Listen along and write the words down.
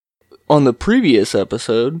On the previous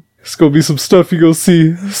episode, It's gonna be some stuff you gonna see.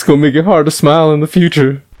 It's gonna make it hard to smile in the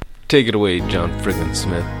future. Take it away, John friggin'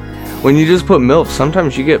 Smith. when you just put MILF,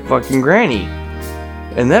 sometimes you get fucking granny.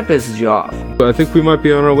 And that pisses you off. I think we might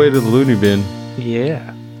be on our way to the loony bin.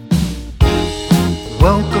 Yeah.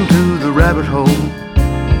 Welcome to the rabbit hole,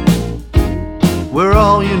 where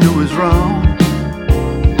all you knew is wrong,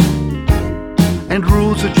 and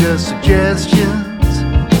rules are just suggestions,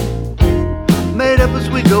 made up as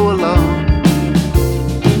we go along.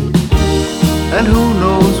 And who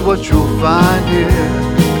knows what you'll find here,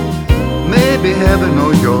 maybe heaven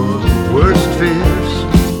or your worst fears.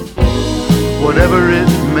 Whatever it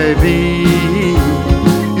may be,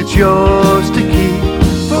 it's yours to keep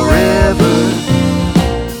forever.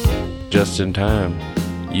 Just in time.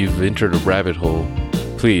 You've entered a rabbit hole.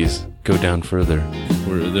 Please, go down further.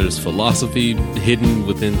 Where there's philosophy hidden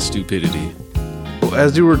within stupidity.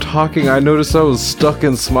 As you were talking, I noticed I was stuck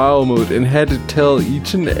in smile mode and had to tell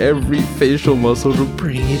each and every facial muscle to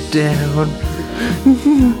bring it down.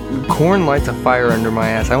 Corn lights a fire under my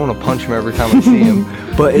ass. I want to punch him every time I see him.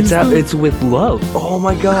 But it's with love. Oh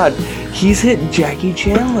my god. He's hit Jackie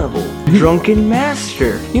Chan level. Drunken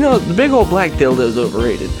master. You know, the big old black dildo is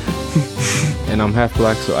overrated. And I'm half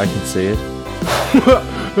black, so I can say it.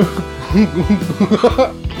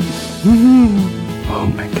 Oh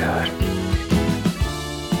my god.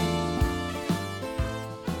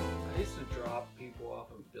 I used to drop people off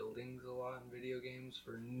of buildings a lot in video games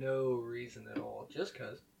for no reason at all. Just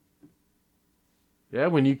cause. Yeah,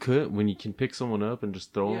 when you can pick someone up and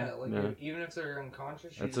just throw them. Yeah, like even if they're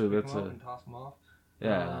unconscious, you That's just pick that's them up and toss them off.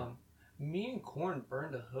 Yeah. Me and Corn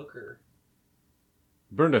burned a hooker.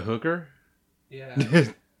 Burned a hooker? Yeah.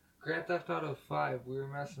 Grand Theft Auto 5, we were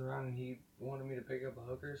messing around and he wanted me to pick up a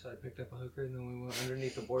hooker, so I picked up a hooker and then we went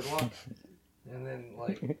underneath the boardwalk. And then,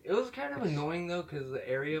 like, it was kind of annoying though, because the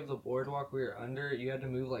area of the boardwalk we were under, you had to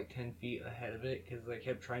move like 10 feet ahead of it, because they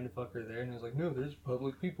kept trying to fuck her there, and it was like, no, there's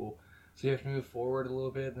public people. So you have to move forward a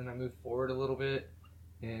little bit, then I moved forward a little bit,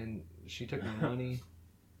 and she took my money.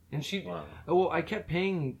 And well, I kept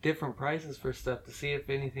paying different prices for stuff to see if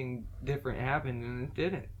anything different happened, and it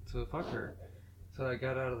didn't. So fuck her. So I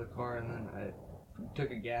got out of the car, and then I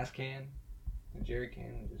took a gas can, a jerry can,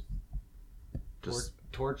 and just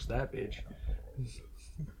torched that bitch.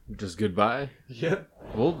 Just goodbye? Yep.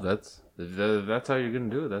 Well, that's how you're gonna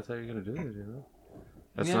do it. That's how you're gonna do it, you know?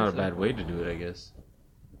 That's not a bad way to do it, I guess.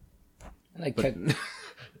 But,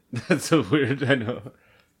 that's so weird, I know.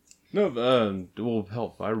 No, well,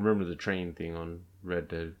 help. I remember the train thing on Red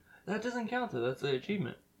Dead. That doesn't count, though. That's an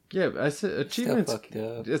achievement. Yeah, I said achievements.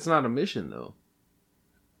 It's not a mission, though.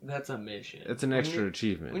 That's a mission. It's an extra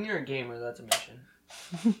achievement. When you're a gamer, that's a mission.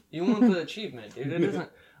 You want the achievement, dude. It doesn't...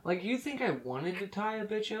 Like, you think I wanted to tie a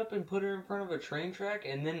bitch up and put her in front of a train track,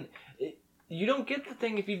 and then... you don't get the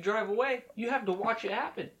thing if you drive away. You have to watch it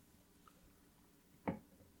happen.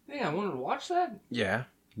 Yeah, I wanted to watch that. Yeah.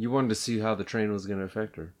 You wanted to see how the train was going to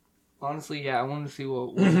affect her. Honestly, yeah, I wanted to see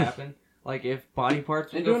what would happen. Like, if body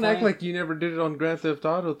parts would go don't act flying. like you never did it on Grand Theft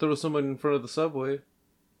Auto, throw someone in front of the subway.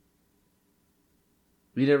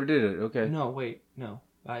 You never did it, okay. No, wait, no.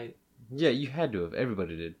 Yeah, you had to have.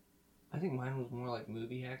 Everybody did. I think mine was more like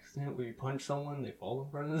movie accident, where you punch someone, they fall in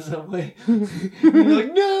front of the subway. You're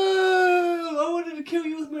like, no! I wanted to kill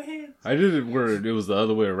you with my hands. I did it where it was the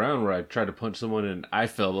other way around, where I tried to punch someone and I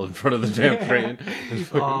fell in front of the damn train. And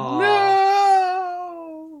fucking,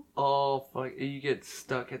 no! Oh, fuck. You get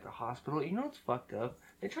stuck at the hospital. You know what's fucked up?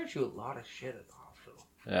 They charge you a lot of shit at the hospital.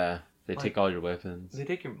 Yeah, they take all your weapons. They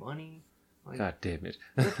take your money. Like, God damn it.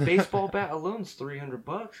 That baseball bat alone's $300.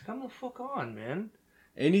 Come the fuck on, man.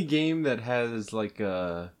 Any game that has like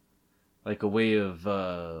a way of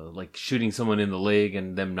like shooting someone in the leg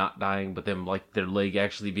and them not dying, but them like their leg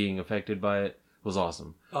actually being affected by it was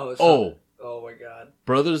awesome. Oh my god.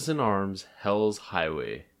 Brothers in Arms, Hell's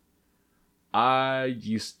Highway.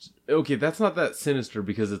 Okay, that's not that sinister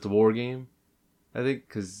because it's a war game. I think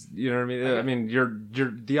because you know what I mean. I mean, you're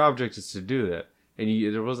the object is to do that, and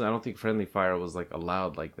there wasn't. I don't think friendly fire was like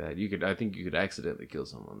allowed like that. I think you could accidentally kill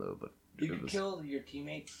someone though, but. You can kill your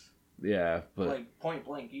teammates. Yeah, but like point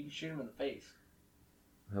blank, you can shoot them in the face.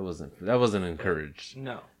 That wasn't encouraged.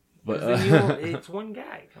 No, but it's one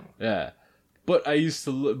guy. Come on. Yeah, but I used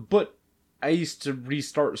to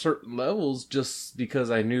restart certain levels just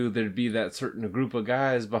because I knew there'd be that certain group of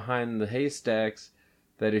guys behind the haystacks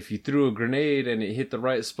that if you threw a grenade and it hit the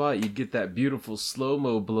right spot, you'd get that beautiful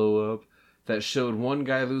slow-mo blow up that showed one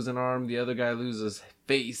guy lose an arm, the other guy lose his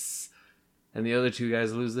face. And the other two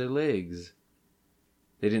guys lose their legs.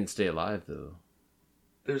 They didn't stay alive, though.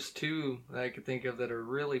 There's two that I could think of that are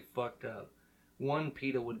really fucked up. one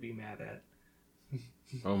PETA would be mad at.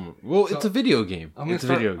 Well, So, it's a video game. I'm It's a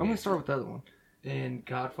gonna video game. start with the other one. In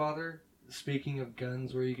Godfather, speaking of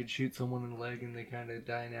guns where you could shoot someone in the leg and they kind of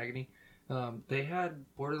die in agony, they had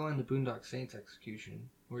Borderline the Boondock Saints execution,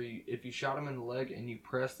 where if you shot him in the leg and you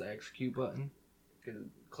press the execute button, 'cause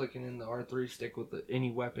clicking in the R3 stick with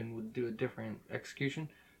any weapon would do a different execution,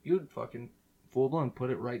 you would fucking full blown put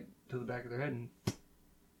it right to the back of their head and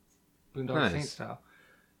Boondock Nice. Saints style.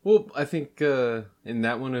 Well, I think in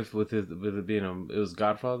that one, with it being it was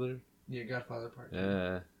Godfather. Yeah, Godfather Part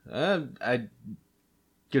 2. I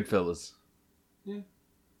Goodfellas. Yeah.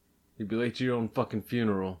 You'd be late to your own fucking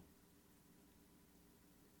funeral.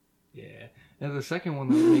 Yeah. And the second one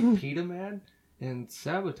that would make PETA mad, and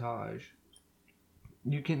Sabotage,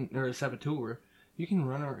 or Saboteur, you can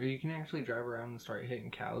run or you can actually drive around and start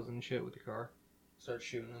hitting cows and shit with your car. Start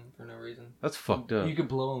shooting them for no reason. That's fucked up. You could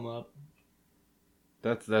blow them up.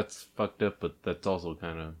 That's fucked up, but that's also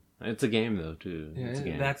kind of... It's a game, though, too. Yeah, It's a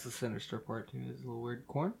game. that's the sinister part, too. It's a little weird.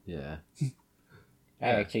 Corn? Yeah. I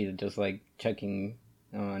actually just like chucking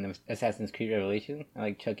on Assassin's Creed Revelation. I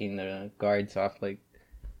like chucking the guards off like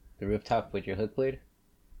the rooftop with your hook blade.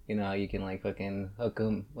 You know how you can like fucking hook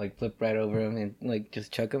them, like flip right over them and like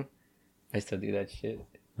just chuck them. I still do that shit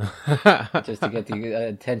just to get the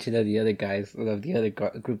attention of the other guys, of the other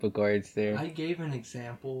group of guards there. I gave an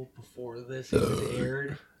example before this was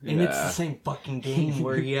aired, and it's the same fucking game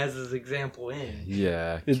where he has his example in.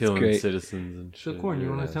 Yeah, It's killing great. citizens and So, shit. Corn, you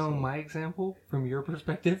want Yeah, to tell so- him my example from your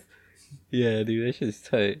perspective? Yeah, dude, that shit's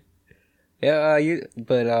tight. Yeah,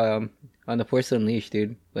 on the Force Unleashed,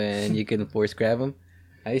 dude, when you can force grab them,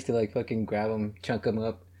 I used to like fucking grab them, chunk them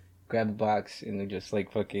up, grab a box, and then just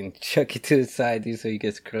like fucking chuck it to the side, dude, so he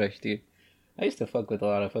gets crushed, dude. I used to fuck with a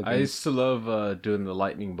lot of fucking. I used to love doing the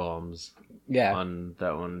lightning bombs yeah, on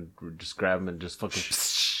that one. Just grab them and just fucking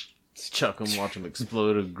chuck them, watch them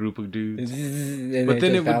explode a group of dudes. And But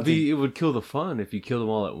then just it would kill the fun if you kill them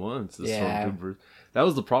all at once. The Yeah. Stormtroopers. That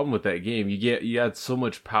was the problem with that game. You had so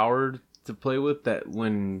much power to play with that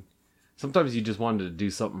when sometimes you just wanted to do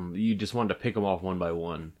something, you just wanted to pick them off one by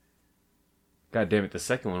one. God damn it, the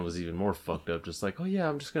second one was even more fucked up. Just like, oh yeah,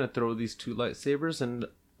 I'm just gonna throw these two lightsabers and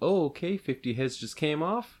oh okay, 50 heads just came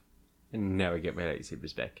off, and now I get my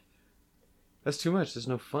lightsabers back. That's too much. There's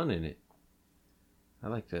no fun in it. I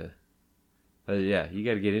like to. Yeah, you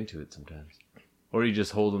got to get into it sometimes, or you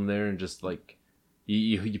just hold them there and just like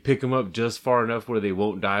you pick them up just far enough where they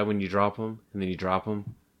won't die when you drop them, and then you drop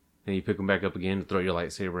them, and you pick them back up again and throw your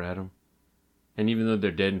lightsaber at them. And even though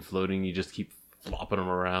they're dead and floating, you just keep flopping them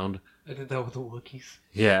around. I did that with the Wookiees.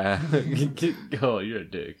 Yeah. Oh, you're a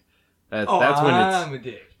dick. That's when I'm a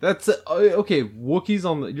dick. that's okay. Wookiees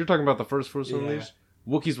on the. You're talking about the first Force Yeah. Unleashed.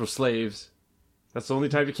 Wookiees were slaves. That's the only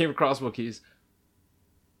time you came across Wookiees.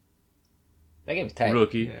 that game's tight.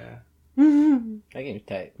 Rookie. Yeah. That game's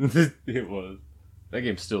tight. It was. That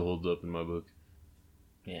game still holds up in my book.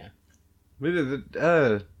 Yeah.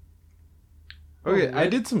 Okay, Oh, I what?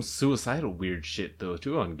 did some suicidal weird shit though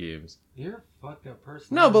too on games. You're a fucked up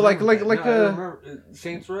person. No, I but like- remember like- that. like, No, I remember,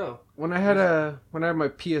 Saints Row. When I had my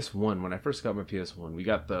PS1, when I first got my PS1, we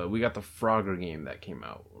got the Frogger game that came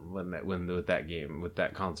out with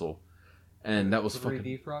that console, and that was 3D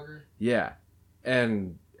fucking Frogger. yeah.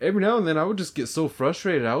 And every now and then I would just get so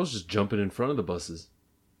frustrated I was just jumping in front of the buses.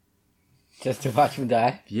 Just to watch him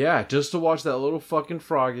die. Yeah, just to watch that little fucking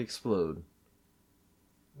frog explode.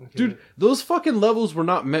 Okay. Dude, those fucking levels were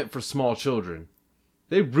not meant for small children.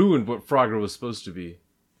 They ruined what Frogger was supposed to be.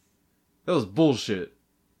 That was bullshit.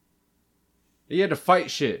 You had to fight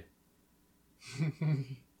shit.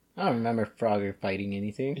 I don't remember Frogger fighting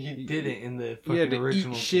anything. You did it in the You fucking had to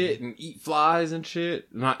original eat shit game. and eat flies and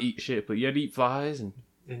shit. Not eat shit, but you had to eat flies and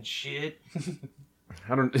And shit.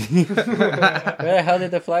 I don't. Where the hell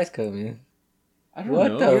did the flies come in? I don't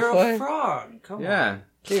What know. the- You're a fuck? frog. Come Yeah. on.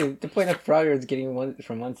 Dude, the point of Frogger is getting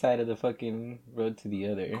from one side of the fucking road to the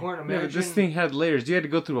other. Corn, Yeah, imagine. but this thing had layers. You had to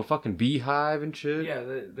go through a fucking beehive and shit. Yeah,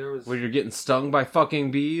 there was. Where you're getting stung by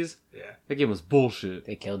fucking bees. Yeah. That game was bullshit.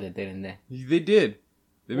 They killed it, didn't they? They did.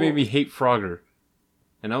 They made me hate Frogger.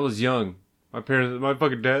 And I was young. My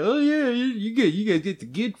fucking dad, oh yeah, you guys get the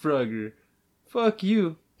good Frogger. Fuck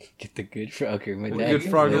you. Get the good Frogger. My The dad. good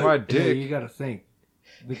Frogger, my Hey, dick. you gotta think.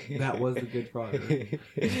 That was the good Frogger.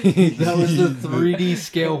 That was the 3D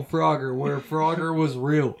scale Frogger, where Frogger was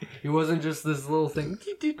real. It wasn't just this little thing,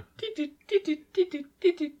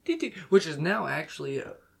 which is now actually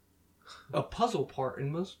a puzzle part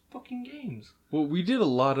in most fucking games. Well, we did a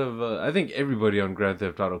lot of. I think everybody on Grand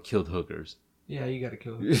Theft Auto killed hookers Yeah, you gotta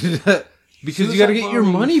kill him. because you Suicide got to get your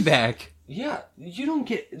bombings. money back. Yeah, you don't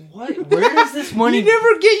get what? Where does this money? You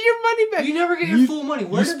never get your money back. You never get your full money.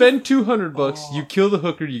 Where You did spend $200, Oh. you kill the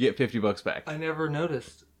hooker, you get $50 back. I never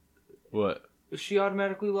noticed. What? She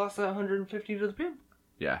automatically lost that 150 to the pimp.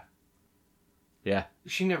 Yeah. Yeah.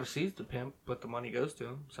 She never sees the pimp, but the money goes to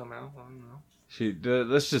him somehow. I don't know. She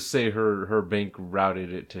let's just say her bank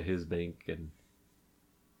routed it to his bank and.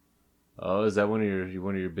 Oh, is that one of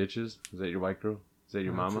your bitches? Is that your white girl? Is that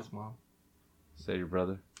your No, it's mama? his mom. Is that your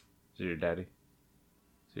brother? Is that your daddy?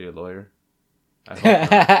 Is that your lawyer? I hope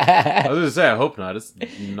not. I was gonna say I hope not. It's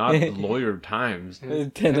not lawyer times.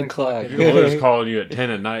 10 o'clock. Your lawyer's calling you at 10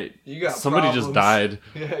 at night. You got Somebody just problems. died.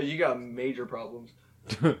 Yeah, you got major problems.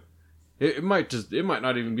 It might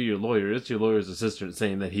not even be your lawyer. It's your lawyer's assistant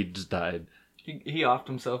saying that he just died. He offed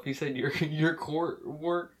himself. He said your court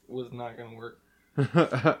work was not gonna work.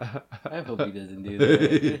 I hope he doesn't do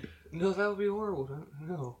that. No, that would be horrible.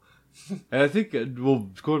 No. And I think,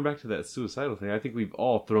 going back to that suicidal thing, I think we've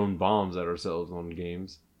all thrown bombs at ourselves on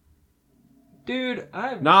games. Dude,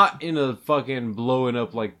 I've Not in a fucking blowing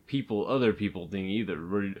up like other people thing either.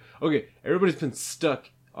 Okay, everybody's been stuck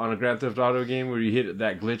on a Grand Theft Auto game where you hit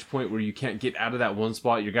that glitch point where you can't get out of that one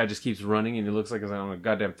spot. Your guy just keeps running and it looks like it's on a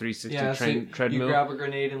goddamn 360 so treadmill. you grab a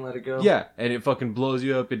grenade and let it go. Yeah, and it fucking blows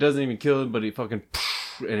you up. It doesn't even kill him, but it fucking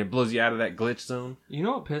and it blows you out of that glitch zone. You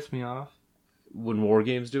know what pissed me off? When war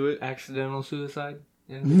games do it. Accidental suicide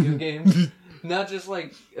in video games. Not just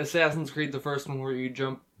like Assassin's Creed, the first one where you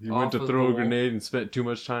jump. You went to throw a grenade and spent too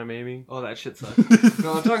much time aiming. Oh, that shit sucks.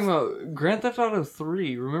 No, I'm talking about Grand Theft Auto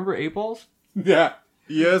 3. Remember 8 Balls? Yeah.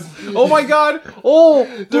 Yes. Oh my god. Oh,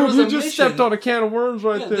 dude, was you a just mission. stepped on a can of worms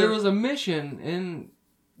right there. There was a mission in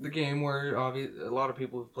the game where a lot of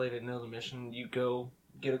people who've played it know the mission. You go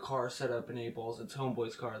get a car set up in 8 Balls. It's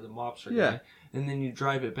Homeboy's car, the mobster guy. And then you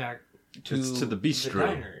drive it back to the bistro.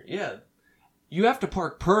 diner. Yeah. You have to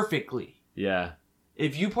park perfectly. Yeah.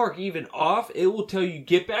 If you park even off, it will tell you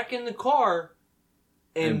get back in the car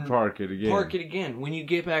And park it again. When you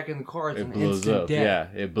get back in the car, it's It an blows instant up. death.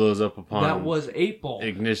 Yeah, it blows up upon That was 8 Ball.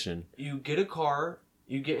 ignition. You get a car,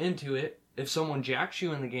 you get into it. If someone jacks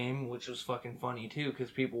you in the game, which was fucking funny too, because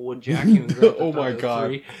people would jack you in Grand Theft Oh my Auto God.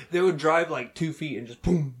 3, they would drive like 2 feet and just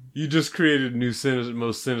boom. You just created a new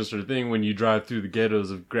most sinister thing when you drive through the ghettos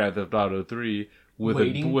of Grand Theft Auto 3 with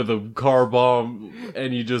a car bomb,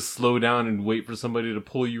 and you just slow down and wait for somebody to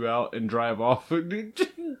pull you out and drive off.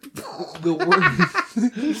 The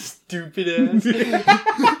worst. Stupid ass.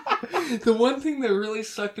 The one thing that really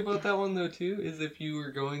sucked about that one though too is if you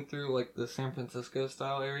were going through like the San Francisco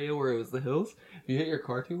style area where it was the hills, if you hit your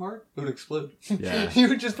car too hard, it would explode. Yeah. You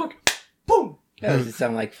would just fucking boom. That doesn't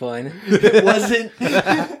sound like fun. It wasn't.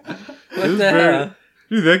 What was the hell?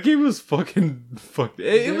 Dude, that game was fucking fucked.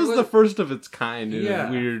 It There was was- the first of its kind. It Yeah.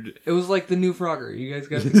 was weird. It was like the new Frogger. You guys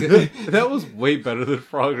got the good. That was way better than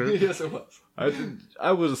Frogger. Yes, it was.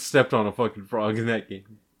 I would have stepped on a fucking frog in that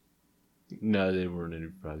game. No, they weren't any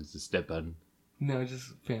frogs to step on. No,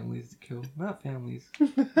 just families to kill. Not families.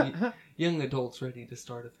 Young adults ready to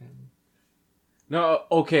start a family. No,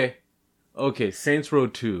 okay. Saints Row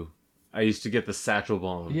 2. I used to get the satchel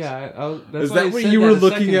bombs. Yeah, Is why that I what said you that were a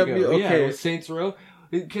looking second at me? ago. Yeah, Okay. it was Saints Row.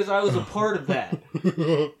 Because I was a part of that.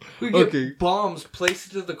 We get Okay. bombs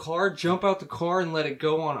placed into the car, jump out the car, and let it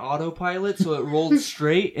go on autopilot so it rolled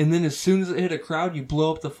straight. And then as soon as it hit a crowd, you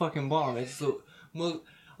blow up the fucking bomb. It's the most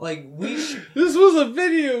like This was a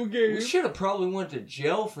video game. we should have probably went to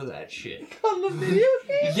jail for that shit. On the video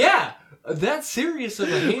game? Yeah, that's serious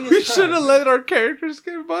of a heinous We crime. should have let our characters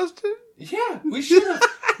get busted. Yeah, we should have.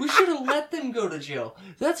 We should have let them go to jail.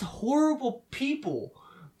 That's horrible people.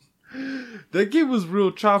 That game was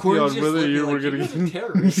real choppy Corey on just whether looked you like, were "You gonna guys are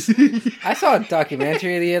terrorists." I saw a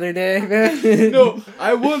documentary the other day, man. No,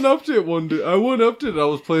 I went up to it one day. I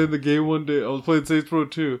was playing the game one day. I was playing Saints Row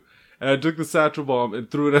 2. And I took the satchel bomb and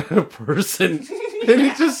threw it at a person. And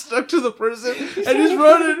it just stuck to the person. And he's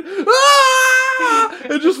running. Ah!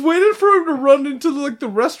 And just waited for him to run into like the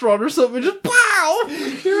restaurant or something. And just pow!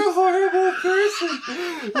 You're a horrible person.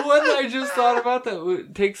 One that I just thought about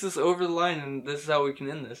that takes us over the line, and this is how we can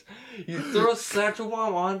end this. You throw a satchel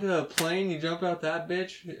bomb onto a plane, you jump out that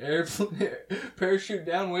bitch, parachute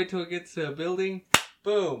down, wait till it gets to a building,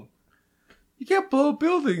 boom. You can't blow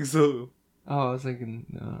buildings though. Oh, I was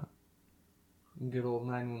thinking, good old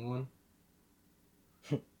 911.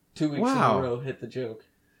 2 weeks in Wow. a row, hit the joke.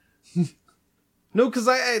 No, because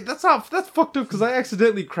that's fucked up because I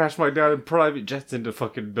accidentally crashed my dad in private jets into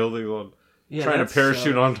fucking buildings on Yeah, trying to that's,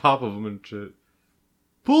 parachute on top of them and shit.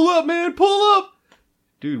 Pull up, man, pull up!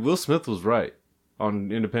 Dude, Will Smith was right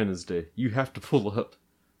on Independence Day. You have to pull up.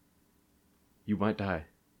 You might die.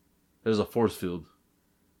 There's a force field.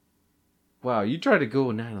 Wow, you tried to go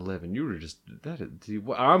 9/11. You were just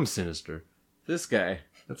I'm sinister. This guy.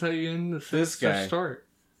 That's how you end the This guy. start.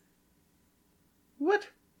 What?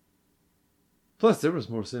 Plus, there was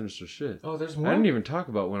more sinister shit. Oh, there's I more? didn't even talk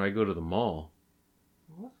about when I go to the mall.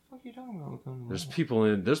 What the fuck are you talking about?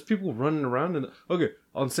 There's people running around okay,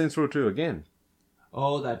 on Saints Row 2 again.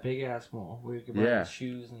 Oh, that big ass mall where you can buy Yeah.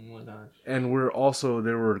 shoes and whatnot. And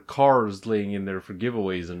there were cars laying in there for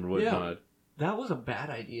giveaways and whatnot. That was a bad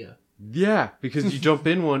idea. Yeah, because you jump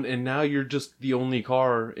in one and now you're just the only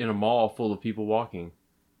car in a mall full of people walking.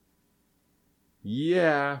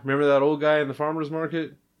 Yeah, remember that old guy in the farmer's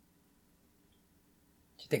market?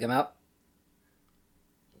 Did you take him out?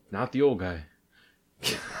 Not the old guy.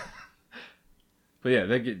 But yeah,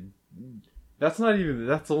 that's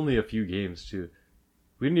only a few games too.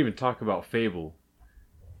 We didn't even talk about Fable.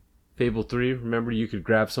 Fable 3, remember you could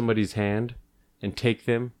grab somebody's hand and take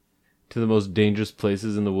them to the most dangerous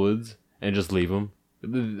places in the woods and just leave them.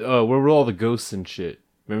 Where were all the ghosts and shit?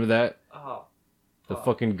 Remember that? Oh. The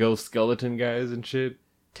fucking ghost skeleton guys and shit.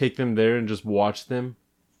 Take them there and just watch them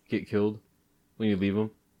get killed when you leave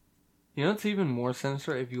them. You know, it's even more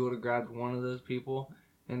sinister if you would have grabbed one of those people.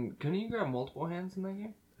 And couldn't you grab multiple hands in that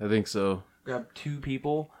game? I think so. Grab 2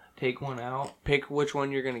 people, take one out, pick which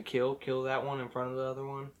one you're going to kill that one in front of the other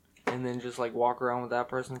one, and then just like walk around with that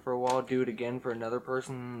person for a while, do it again for another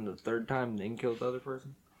person, the third time, then kill the other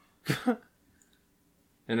person.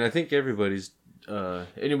 And I think everybody's,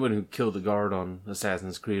 anyone who killed a guard on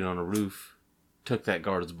Assassin's Creed on a roof took that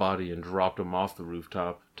guard's body and dropped him off the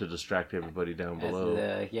rooftop to distract everybody down below.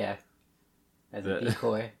 As a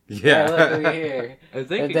decoy. Yeah. Look over here. If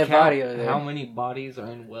they There's could that count body over there. how many bodies are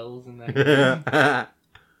in wells in that game.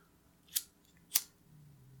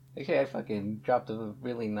 Actually, I fucking dropped a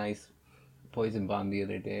really nice poison bomb the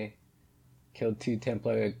other day. Killed 2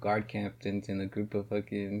 Templar guard captains in a group of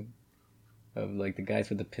the guys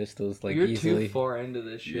with the pistols, like, You're easily. too far into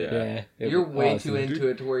this shit. Yeah. You're way awesome. too into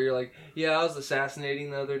it to where you're like, yeah, I was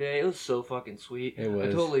assassinating the other day. It was so fucking sweet. It was.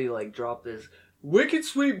 I totally like dropped this wicked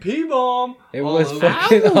sweet P-bomb. It all was over-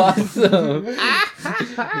 fucking awesome. all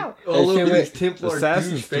That shit over was- these Templar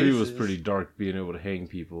Assassin's douche 3 was faces. pretty dark, being able to hang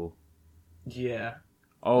people. Yeah.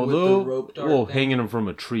 Although, rope dart well, thing? hanging them from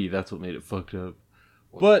a tree, that's what made it fucked up.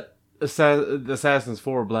 But Assassin's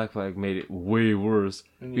 4 Black Flag made it way worse.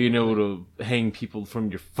 And Being you, able to hang people from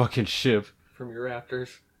your fucking ship. from your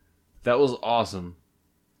rafters. That was awesome.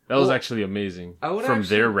 That was actually amazing. I would From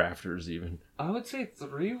actually- their rafters, even. I would say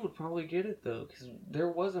 3 would probably get it though, because there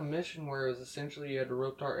was a mission where it was essentially you had to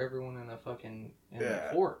rope dart everyone in a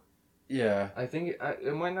fort. Yeah. I think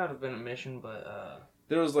it might not have been a mission, but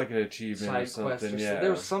There was like an achievement or side quest. something, Or yeah.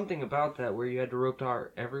 there was something about that where you had to rope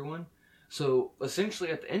dart everyone. So essentially,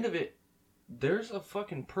 at the end of it, there's a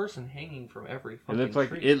fucking person hanging from every fucking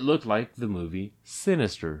tree. It looked like the movie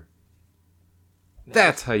Sinister.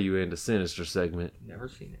 That's how you end a Sinister segment. Never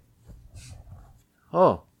seen it.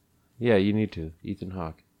 Oh. Yeah, you need to. Ethan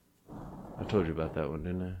Hawke. I told you about that one,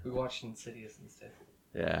 didn't I? We watched Insidious instead.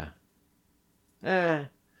 Yeah.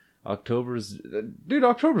 October's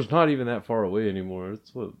not even that far away anymore.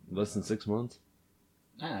 It's less than 6 months?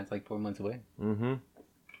 It's like 4 months away. Mm-hmm.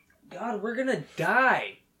 God, we're gonna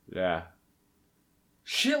die. Yeah.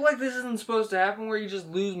 Shit like this isn't supposed to happen where you just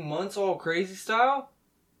lose months all crazy style.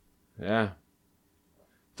 Yeah.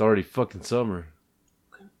 It's already fucking summer.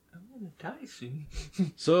 I'm gonna die soon.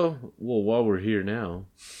 So, while we're here now,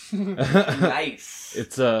 Nice.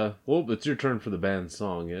 it's it's your turn for the band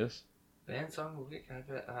song, yes? Band song of the week.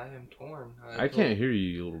 I am torn. I can't hear you,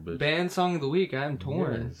 you little bitch. Band song of the week. I am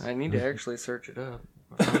torn. Yes. I need to actually search it up.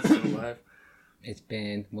 I'm still alive. It's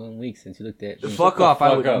been 1 week since you looked at me. Fuck off!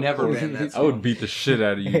 I would up. never ban that I song. would beat the shit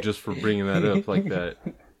out of you just for bringing that up like that.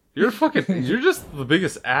 You're just the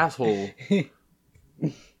biggest asshole.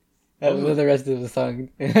 That was the rest of the song.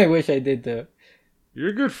 I wish I did the You're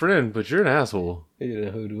a good friend, but you're an asshole.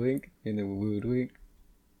 hoodwink and the woodwink.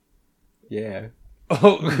 Yeah.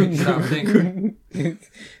 Oh, Stop thinking.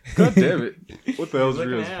 God damn it. What the hell's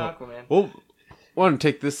Looking your at Aquaman. Well, want to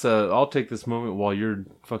take this, I'll take this moment while you're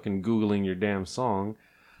fucking Googling your damn song,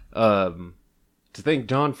 to thank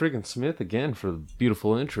John friggin' Smith again for the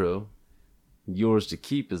beautiful intro. Yours to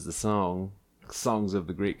Keep is the song. Songs of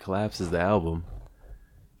the Great Collapse is the album.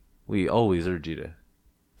 We always urge you to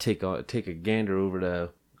take a gander over to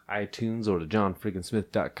iTunes or to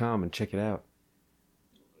johnfrigginsmith.com and check it out.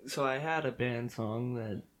 So I had a band song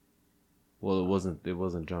that. Well, it wasn't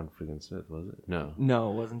John friggin' Smith, was it? No.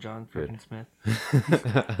 No, it wasn't John Good. frickin' Smith.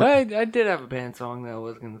 But I did have a band song that I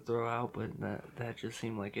was gonna throw out, but that just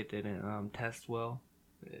seemed like it didn't test well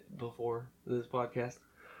before this podcast.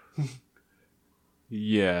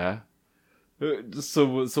 Yeah. So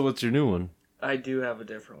what's your new one? I do have a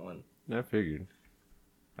different one. I figured.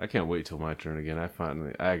 I can't wait till my turn again.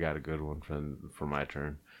 I got a good one for my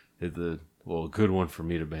turn. It's a good one for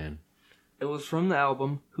me to ban. It was from the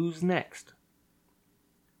album Who's Next?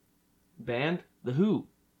 Band The Who.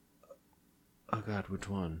 Oh God, which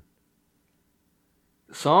one?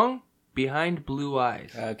 Song Behind Blue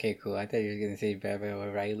Eyes. Okay, cool. I thought you were gonna say Baba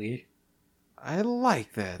O'Reilly. I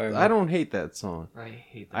like that. I don't hate that song. I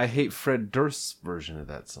hate that. I hate Fred Durst's version of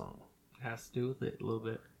that song. It has to do with it a little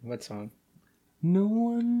bit. What song? No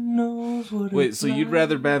one knows what Wait, it's so you'd like.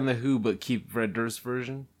 rather ban the Who but keep Fred Durst's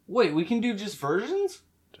version? Wait, we can do just versions?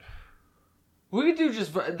 We could do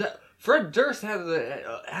just... Fred Durst had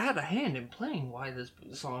a hand in playing why this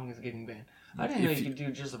song is getting banned. I didn't know you could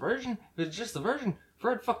do just a version. If it's just a version,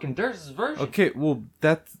 Fred fucking Durst's version. Okay, well,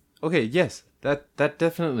 that's... Okay, yes, that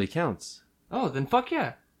definitely counts. Oh, then fuck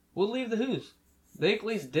yeah. We'll leave the Who's. They at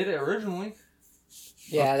least did it originally.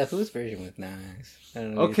 Yeah, the Who's version was nice. I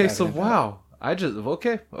don't know what Okay, you're so talking about. wow.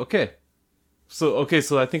 Okay.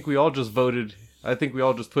 So I think we all just voted. I think we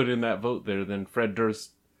all just put in that vote there. Then Fred Durst's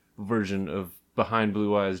version of Behind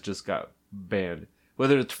Blue Eyes just got banned.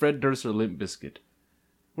 Whether it's Fred Durst or Limp Bizkit.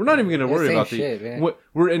 We're not even going to The worry same about shit, man.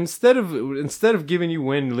 we're instead of giving you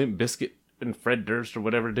when Limp Bizkit and Fred Durst or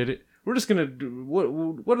whatever did it, we're just going to do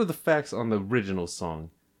what are the facts on the original song?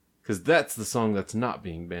 Cuz that's the song that's not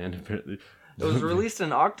being banned apparently. It was released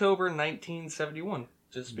in October 1971.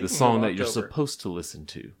 Just The song of that you're October. supposed to listen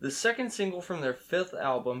to. The second single from their fifth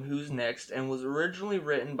album, Who's Next, and was originally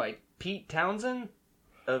written by Pete Townsend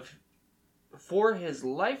for his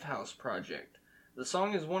Lifehouse project. The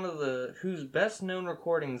song is one of the Who's best known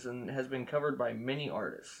recordings and has been covered by many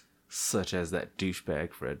artists. Such as that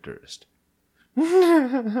douchebag Fred Durst.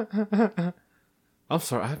 I'm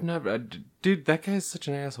sorry, I've never... dude, that guy's such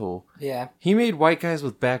an asshole. Yeah. He made white guys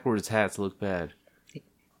with backwards hats look bad.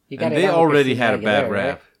 You got And it they wrong with already Christina had a bad Aguilera,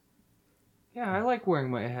 rap. Yeah, I like wearing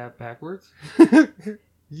my hat backwards.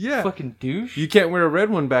 Yeah. Fucking douche. You can't wear a red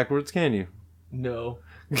one backwards, can you? No.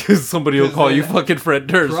 Because somebody will 'Cause call then- you fucking Fred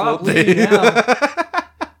Durst, won't Probably they? now.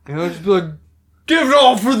 And I'll just be like, give it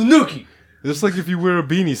all for the nookie. Just like if you wear a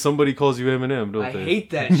beanie, somebody calls you Eminem, don't I they? hate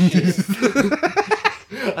that shit.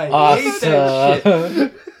 I hate that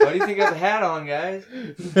shit. Why do you think I have a hat on, guys?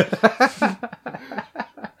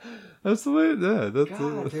 That's the way. Yeah, that's.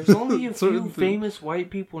 God, there's only a certain few thing. famous white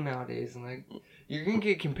people nowadays, and like, you're gonna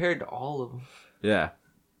get compared to all of them. Yeah.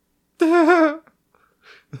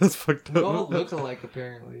 That's fucked We up. all look alike,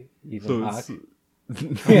 apparently. Ethan Hawke.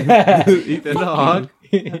 Ethan Hawke.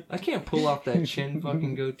 I can't pull off that chin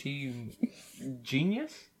fucking goatee, you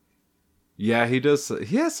genius. Yeah, he does.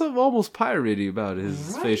 He has some almost piratey about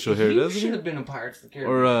his facial hair, doesn't should he? have been a Pirates of the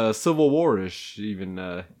Caribbean. Or Civil War-ish,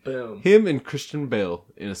 even. Boom. Him and Christian Bale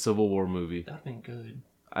in a Civil War movie. That'd been good.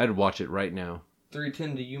 I'd watch it right now.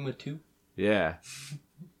 310 to Yuma 2. Yeah.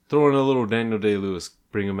 Throw in a little Daniel Day-Lewis,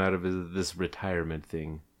 bring him out of this retirement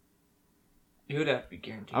thing. It would have to be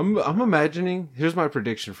guaranteed. I'm imagining. Here's my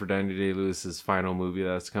prediction for Daniel Day-Lewis's final movie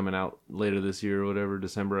that's coming out later this year or whatever,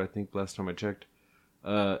 December, I think. Last time I checked,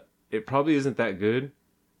 it probably isn't that good,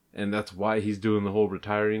 and that's why he's doing the whole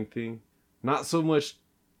retiring thing. Not so much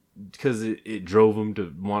because it drove him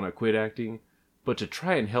to want to quit acting, but to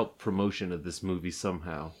try and help promotion of this movie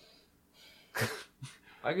somehow.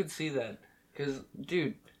 I could see that. Because,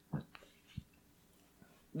 dude,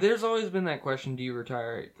 there's always been that question, do you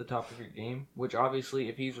retire at the top of your game? Which, obviously,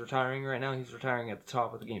 if he's retiring right now, he's retiring at the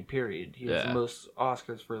top of the game, period. He has the most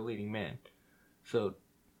Oscars for a leading man. So...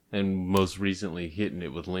 And most recently hitting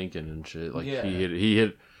it with Lincoln and shit. Like, Yeah. he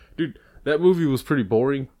hit... Dude, that movie was pretty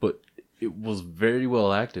boring, but it was very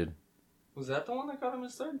well acted. Was that the one that got him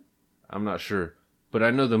his third? I'm not sure. But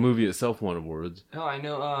I know the movie itself won awards. Hell, I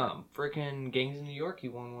know, freaking Gangs in New York he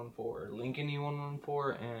won one for. Lincoln he won one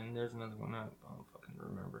for, and there's another one I don't fucking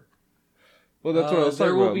remember. Well, that's what I was There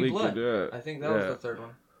talking Will about. Be Lincoln, Blood. yeah. I think that was the third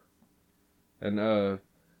one. And,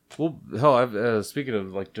 well, hell, I've speaking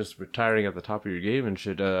of, like, just retiring at the top of your game and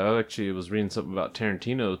shit, I actually was reading something about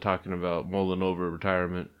Tarantino talking about mulling over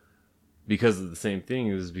retirement because of the same thing.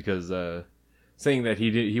 It was because, saying that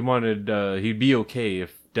he'd be okay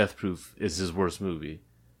if Death Proof is his worst movie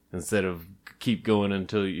instead of keep going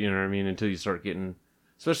until, you know what I mean, until you start getting,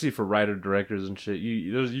 especially for writer-directors and shit,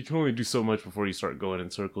 you can only do so much before you start going in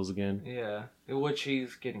circles again. Yeah, which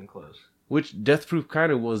he's getting close. Which Death Proof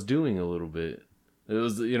kind of was doing a little bit. It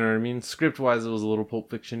was, you know what I mean? Script-wise, it was a little Pulp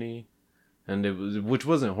Fiction-y. And which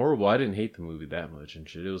wasn't horrible. I didn't hate the movie that much and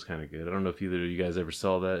shit. It was kind of good. I don't know if either of you guys ever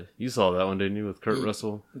saw that. You saw that one, didn't you, with Kurt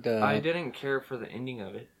Russell? I didn't care for the ending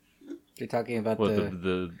of it. You're talking about What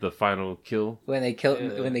the final kill? when they kill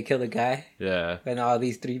the guy, Yeah. and all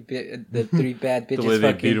these three bad bitches way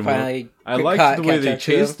they beat fucking him finally. I liked the way they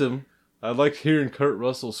chased him. I liked hearing Kurt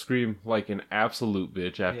Russell scream like an absolute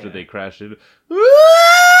bitch after they crashed it. My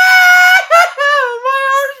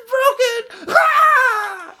arm's broken!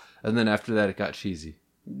 And then after that, it got cheesy.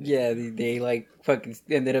 Yeah, they like fucking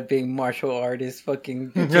ended up being martial artists.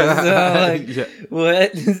 Fucking bitches. Yeah.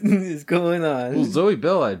 What is going on? Well, Zoe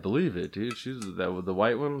Bell, I'd believe it, dude. She was the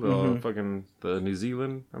white one, the New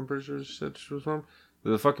Zealand. I'm pretty sure she said she was from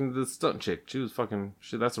the stunt chick. She was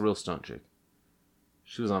that's a real stunt chick.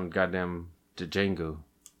 She was on goddamn Django.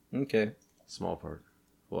 Okay. Small part.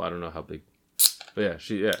 Well, I don't know how big, but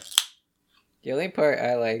yeah. The only part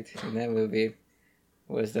I liked in that movie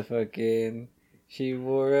was the fucking she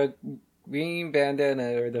wore a green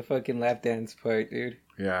bandana or the fucking lap dance part, dude.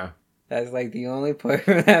 Yeah. That's like the only part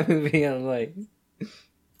of that movie I'm like.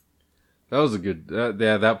 That was a good.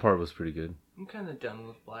 That part was pretty good. I'm kind of done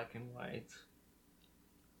with black and whites.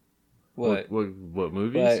 What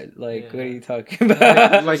movies? What, like, what are you talking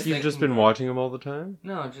about? Like you've just been watching them all the time?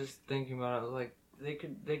 No, just thinking about it. Like they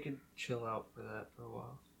could chill out for that for a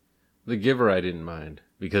while. The Giver, I didn't mind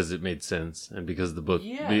because it made sense and because the book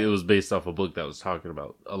it was based off a book that was talking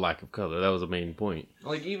about a lack of color. That was the main point.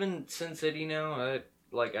 Like even Sin City now, I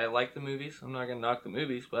like the movies. I'm not gonna knock the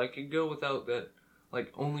movies, but I could go without that.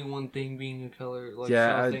 Like only one thing being a color, like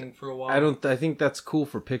something for a while. I think that's cool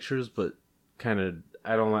for pictures, but kind of.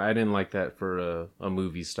 I didn't like that for a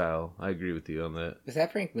movie style. I agree with you on that. Was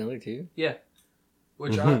that Frank Miller too? Yeah.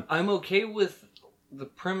 Which I'm okay with the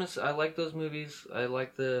premise. I like those movies. I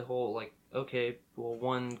like the whole, like, okay, well,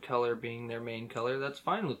 one color being their main color. That's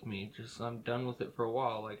fine with me. Just, I'm done with it for a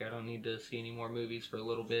while. Like, I don't need to see any more movies for a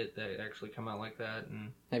little bit that actually come out like that.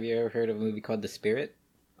 And have you ever heard of a movie called The Spirit?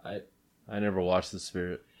 I never watched The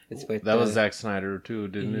Spirit. It's with that was Zack Snyder too,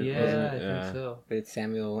 didn't it? Yeah, I think so. With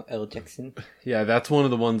Samuel L. Jackson. Yeah, that's one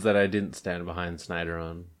of the ones that I didn't stand behind Snyder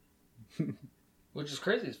on. Which is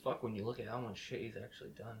crazy as fuck when you look at how much shit he's actually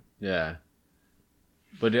done. Yeah.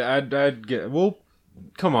 But I'd get... Well,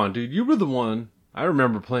 come on, dude. You were the one. I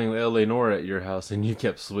remember playing L.A. Noire at your house, and you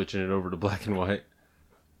kept switching it over to black and white.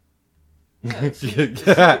 Yeah, it's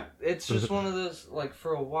just one of those, like,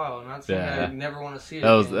 for a while. Not saying I never want to see it.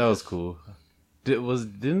 That was cool.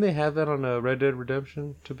 Didn't they have that on Red Dead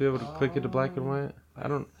Redemption to be able to click it to black and white? I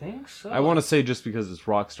don't think so. I want to say just because it's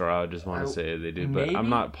Rockstar, I just want to say they did, but maybe? I'm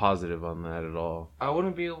not positive on that at all. I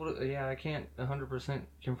wouldn't be able to. Yeah, I can't 100%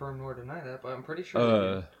 confirm nor deny that, but I'm pretty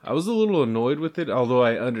sure. I was a little annoyed with it, although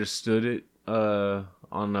I understood it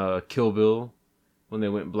on Kill Bill when they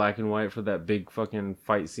went black and white for that big fucking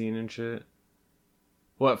fight scene and shit.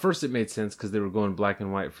 Well, at first it made sense because they were going black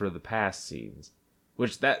and white for the past scenes,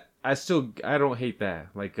 which I don't hate that.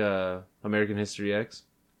 Like American History X.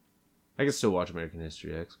 I can still watch American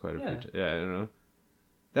History X quite a few times. Yeah, I don't know.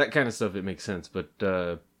 That kind of stuff, it makes sense. But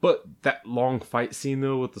that long fight scene,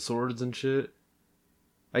 though, with the swords and shit,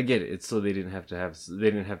 I get it. It's so they didn't have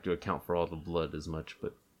to account for all the blood as much,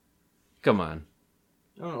 but come on.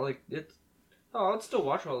 I'd still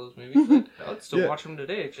watch all those movies. I'd still watch them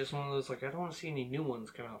today. It's just one of those, like, I don't want to see any new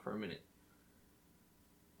ones come out for a minute.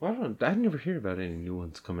 Well, I never hear about any new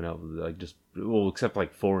ones coming out, like, except,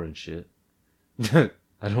 like, foreign shit.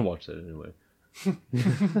 I don't watch that anyway.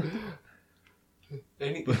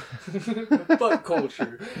 Butt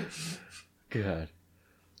culture. God.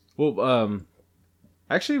 Well,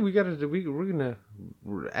 actually, we're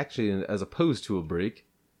actually, as opposed to a break,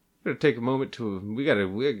 we're gonna take a moment we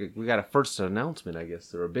got a first announcement, I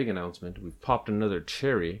guess, or a big announcement. We've popped another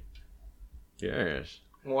cherry. Yes.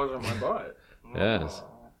 Wasn't my butt. Yes.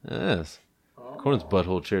 Yes. Corn's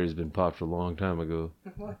butthole cherry's been popped a long time ago.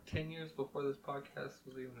 Like 10 years before this podcast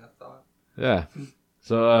was even a thought. Yeah.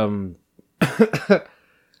 So,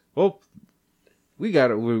 well, we've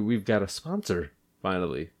got a sponsor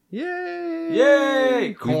finally. Yay!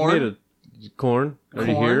 Yay! Corn. Corn. Are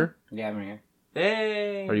you here? Yeah, I'm here.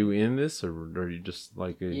 Hey! Are you in this, or are you just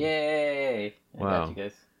like a... Yay! Wow. I got you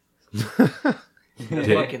guys.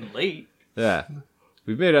 You're fucking late. Yeah.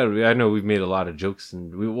 I know we've made a lot of jokes,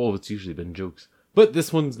 and it's usually been jokes. But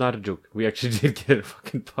this one's not a joke. We actually did get a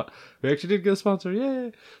sponsor.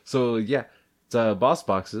 Yay! So, yeah. It's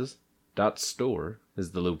bossboxes.store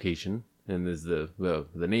is the location, and is the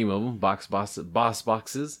name of them. Boss Boxes. Boss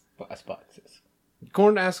boxes.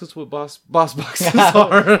 Corn asked us what boss boxes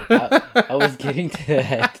are. I was getting to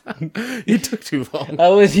that. It took too long.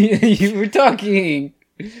 You were talking.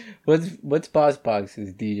 What's boss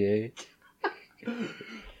boxes, DJ?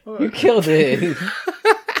 You killed it.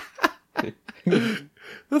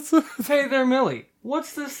 Hey there, Millie.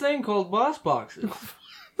 What's this thing called boss boxes?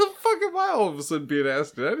 The fuck am I all of a sudden being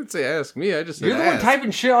asked? I didn't say ask me. I just said You're the one ask. typing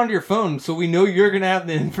shit onto your phone, so we know you're gonna have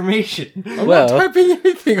the information. I'm Well- not typing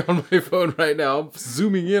anything on my phone right now. I'm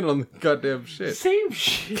zooming in on the goddamn shit. Same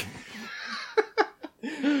shit.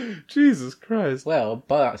 Jesus Christ. Well,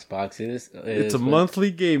 box boxes. It's a monthly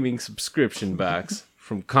gaming subscription box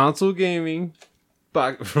from console gaming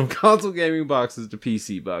boxes to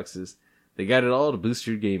PC boxes. They got it all to boost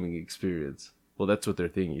your gaming experience. Well, that's what their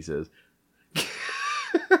thingy says.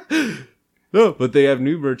 No, but they have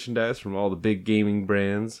new merchandise from all the big gaming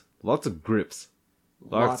brands. Lots of grips.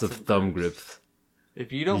 Lots of thumb grips.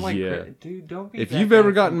 If you don't like, Yeah. dude, don't be. If that you've guy ever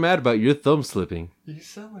from- gotten mad about your thumb slipping, you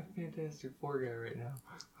sound like Fantastic Four guy right now.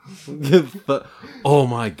 oh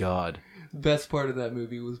my god. Best part of that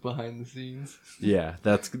movie was behind the scenes. Yeah,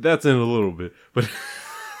 that's in a little bit. But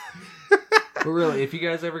But really, if you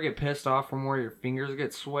guys ever get pissed off from where your fingers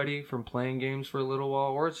get sweaty from playing games for a little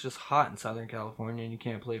while, or it's just hot in Southern California and you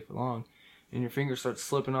can't play for long, and your fingers start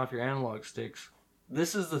slipping off your analog sticks,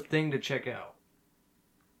 this is the thing to check out.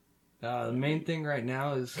 The main thing right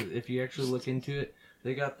now is, if you actually look into it,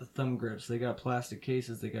 they got the thumb grips, they got plastic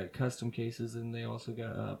cases, they got custom cases, and they also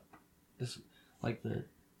got this, like the,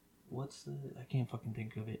 I can't fucking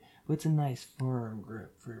think of it, but it's a nice firm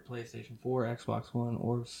grip for your PlayStation 4, Xbox One,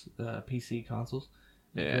 or PC consoles.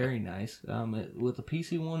 Yeah. Very nice. With the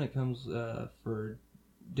PC one, it comes for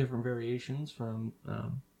different variations from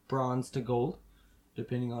bronze to gold,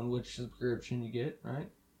 depending on which subscription you get, right?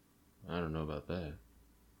 I don't know about that.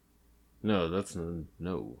 No, that's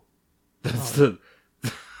no. That's the.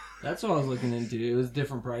 That's what I was looking into. It was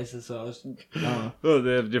different prices, so I was. Oh,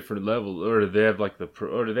 they have different levels, or they have like the pro,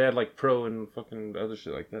 or do they have like pro and fucking other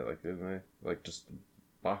shit like that? Like, didn't they? Like just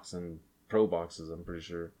box and pro boxes, I'm pretty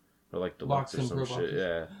sure, or like deluxe Box or and some pro shit. boxes.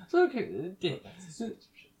 Yeah. It's okay.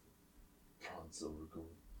 Bronze, silver, gold.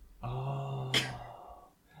 Oh,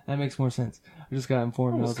 that makes more sense. I just got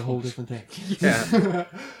informed that was a whole different thing. Yeah.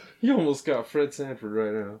 You almost got Fred Sanford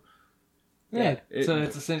right now. Yeah, It- so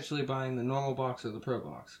it's essentially buying the normal box or the pro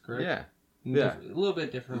box, correct? Yeah. And Yeah. A little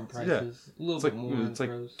bit different prices. A little It's bit like more. it's like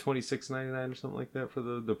pros. $26.99 or something like that for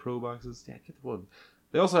the pro boxes. Yeah, get the one.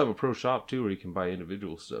 They also have a pro shop too, where you can buy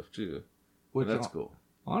individual stuff too. Which That's cool.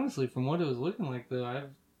 Honestly, from what it was looking like, though, I've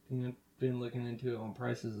been looking into it on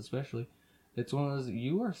prices, especially. It's one of those,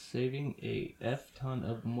 you are saving a F ton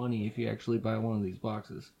of money if you actually buy one of these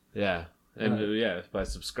boxes. Yeah, and Right. yeah, by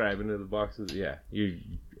subscribing to the boxes, yeah,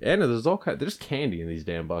 and there's all kind. There's candy in these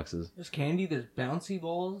damn boxes. There's candy, there's bouncy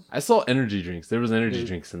balls, I saw energy drinks. There was energy Dude.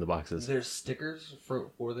 drinks in the boxes. there's stickers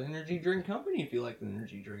for the energy drink company if you like the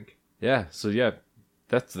energy drink. Yeah, so yeah,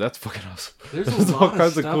 that's fucking awesome. There's a lot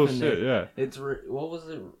of stuff in there. Yeah, It's, what was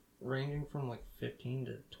it, ranging from like 15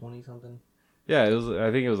 to 20 something? yeah. It was.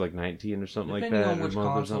 I think it was like 19 or something like Depending that, on or which a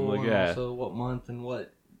month or something console like and that. also what month and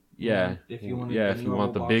what. Yeah, If you wanted yeah, the if you normal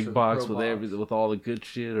want the box or big the box pro with box. with all the good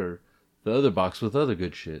shit, or the other box with other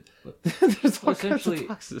good shit. There's all kinds Essentially, of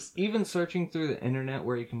boxes. even searching through the internet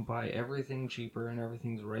where you can buy everything cheaper and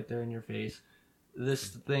everything's right there in your face, this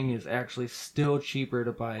thing is actually still cheaper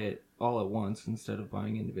to buy it all at once instead of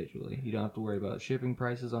buying individually. You don't have to worry about shipping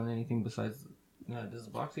prices on anything besides. Does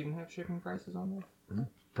the box even have shipping prices on there?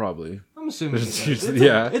 Probably. I'm assuming it It's does. usually- It's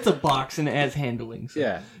yeah. it's a box and it has handling. So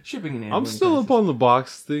Yeah. shipping and handling. I'm still prices. up on the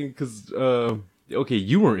box thing because, okay,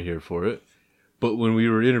 you weren't here for it, but when we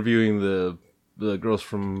were interviewing the girls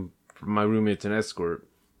from my roommates and escort,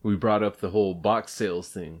 we brought up the whole box sales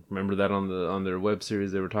thing. Remember that on their web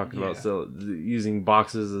series they were talking about using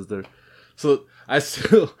boxes as their. So I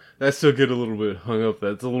still get a little bit hung up.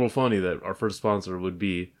 That's a little funny that our first sponsor would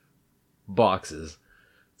be boxes.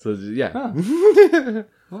 So yeah. Huh.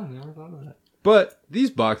 Oh, never thought of that. But these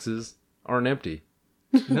boxes aren't empty.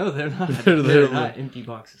 No, they're not. They're- they're they're not empty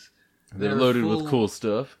boxes. They're loaded with full- cool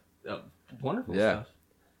stuff. Wonderful Yeah.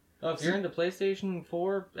 stuff. If you're into PlayStation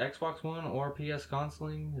 4, Xbox One, or PS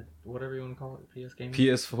consoling, whatever you want to call it, PS gaming,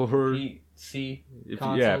 PS4. PC, If,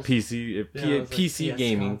 consoles. yeah, PC. Yeah, I was like, PC PS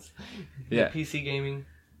gaming. Yeah. PC gaming.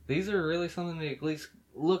 These are really something to at least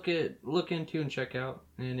look into and check out.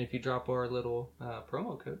 And if you drop our little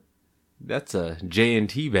promo code, That's a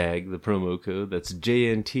JNT bag, the promo code. That's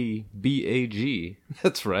JNTBAG.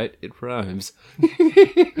 That's right, it rhymes.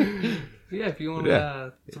 yeah, if you want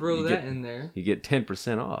Yeah. to throw You that get- in there, You get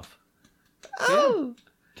 10% off. oh,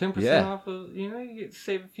 10% Yeah. off of, you get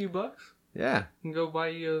save a few bucks. Yeah. You can go buy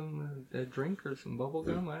you a drink or some bubble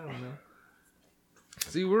gum. I don't know.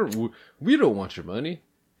 See, we don't want your money.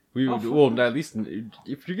 We Oh, well, at least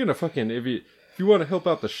if you're gonna fucking if you want to help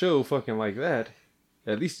out the show, fucking like that,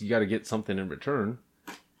 at least you got to get something in return.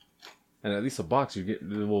 And at least a box, you get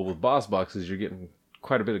with boss boxes, you're getting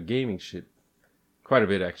quite a bit of gaming shit. Quite a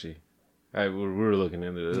bit, actually. We were looking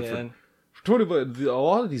into it. Yeah. For 20 bucks, a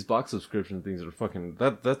lot of these box subscription things are fucking.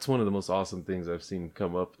 That's one of the most awesome things I've seen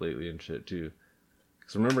come up lately and shit too.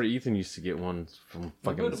 Because remember, Ethan used to get one from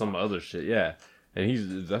fucking some other shit, yeah.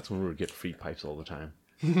 And that's when we were getting free pipes all the time.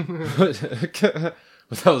 But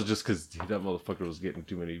that was just because that motherfucker was getting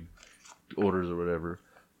too many orders or whatever.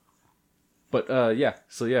 But yeah,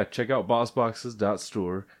 so yeah, check out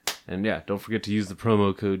bossboxes.store. And yeah, don't forget to use the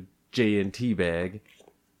promo code JNTBAG.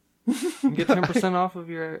 Get 10% off of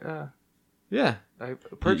your Yeah.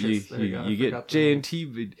 purchase. You get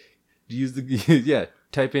JNT. Use the yeah.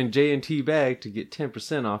 Type in JNT bag to get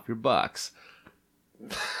 10% off your box.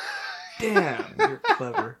 Damn, you're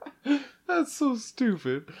clever. That's so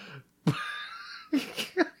stupid.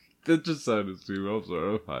 That just sounded stupid. I'm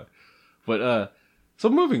sorry. I'm high. But so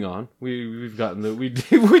moving on, we've gotten we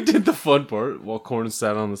did the fun part while Corn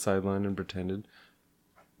sat on the sideline and pretended.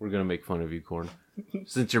 We're gonna make fun of you, Corn,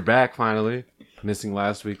 since you're back finally. Missing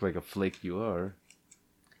last week like a flake you are.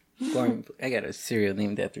 Corn, I got a cereal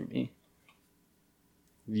named after me.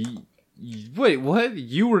 Wait, what?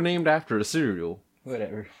 You were named after a cereal?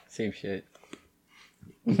 Whatever, same shit.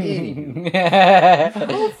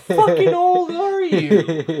 How fucking old are you?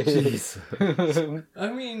 Jeez.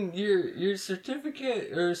 I mean, your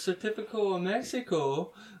certificate or Certifico of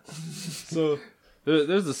Mexico. So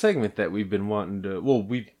there's a segment that we've been wanting to. Well,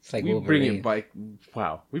 we bring Wolverine. it back.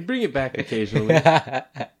 Wow, we bring it back occasionally,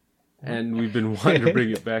 and we've been wanting to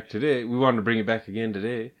bring it back today. We wanted to bring it back again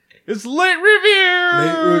today. It's late review.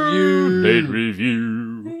 Late review. Hate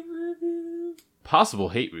review. Possible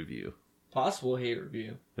hate review. Possible hate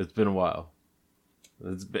review. It's been a while.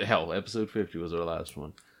 Hell, episode 50 was our last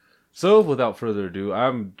one. So without further ado,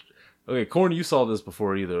 okay. Corn, you saw this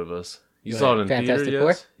before either of us. You saw it in Fantastic theater, Four?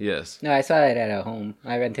 yes? Yes. No, I saw it at home.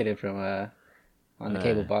 I rented it from on the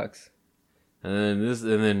cable box. And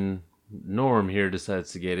then Norm here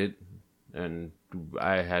decides to get it, and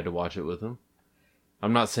I had to watch it with him.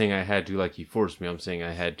 I'm not saying I had to like he forced me. I'm saying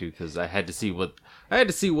I had to because I had to see what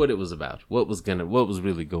it was about. What was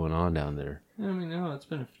really going on down there. I mean, no, it's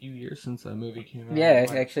been a few years since that movie came out. Yeah,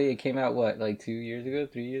 actually, it came out like 2 years ago,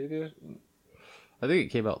 3 years ago. I think it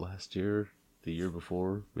came out last year, the year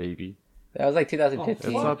before, maybe. That was like It's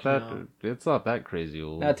 2015. not that. no. It's not that crazy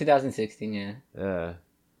old. No, 2016. Yeah. Yeah.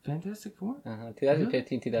 Fantastic Four.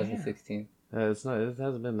 2015, 2016. It's not. It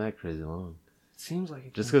hasn't been that crazy long. Seems like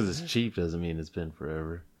it. Just because it's cheap doesn't mean it's been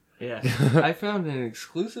forever. Yeah, I found an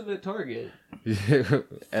exclusive at Target. At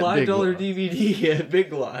 $5 Big Lots. DVD at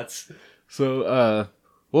Big Lots. So,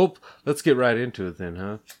 well, let's get right into it then,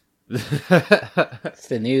 huh? It's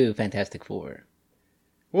the new Fantastic Four.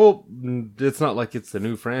 Well, it's not like it's the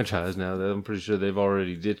new franchise now. I'm pretty sure they've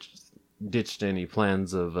already ditched any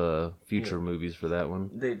plans of future movies for that one.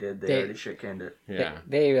 They did. They already shook-handed it. Yeah.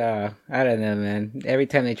 They I don't know, man. Every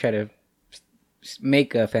time they try to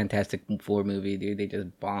make a Fantastic Four movie, dude, they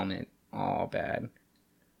just bomb it all bad.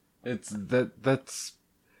 That's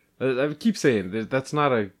I keep saying that's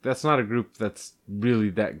not a group that's really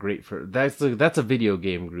that great for that's a video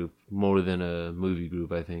game group more than a movie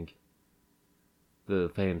group. I think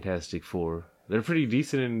the Fantastic Four, they're pretty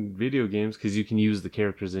decent in video games because you can use the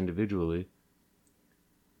characters individually.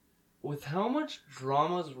 With how much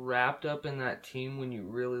drama's wrapped up in that team, when you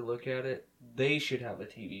really look at it, they should have a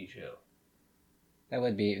TV show. That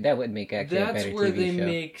would make actually a That's better where TV they show.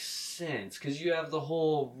 make sense, because you have the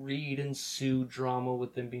whole Reed and Sue drama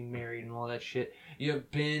with them being married and all that shit. You have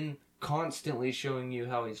Ben constantly showing you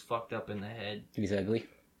how he's fucked up in the head. He's ugly.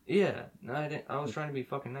 Yeah, no, I was trying to be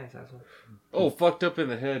fucking nice, asshole. Oh, fucked up in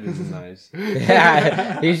the head is nice.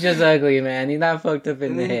 He's just ugly, man. He's not fucked up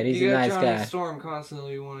in And the then head. He's you a got nice Johnny guy. Storm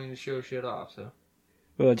constantly wanting to show shit off, so.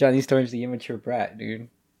 Well, Johnny Storm's the immature brat, dude.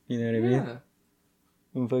 You know what I mean? Yeah.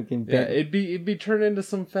 I'm fucking Yeah, big. it'd be turned into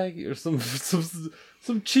some faggy or some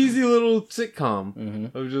cheesy little sitcom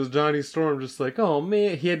Mm-hmm. of just Johnny Storm, just like, oh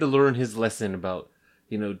man, he had to learn his lesson about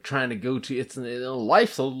trying to go to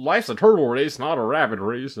life's a turtle race, not a rabbit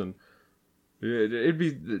race, and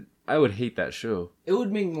I would hate that show. It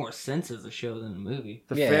would make more sense as a show than a movie.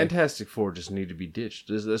 The Yeah. Fantastic Four just need to be ditched.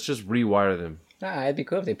 Let's just rewire them. Nah, it'd be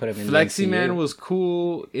cool if they put him in Flexi the Man MCU. was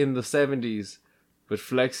cool in the 70s, but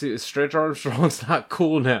Stretch Armstrong's not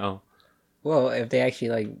cool now. Well, if they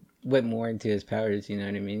actually went more into his powers, you know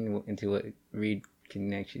what I mean, into what Reed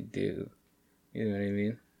can actually do. You know what I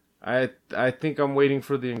mean? I think I'm waiting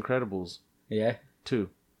for The Incredibles Yeah, 2.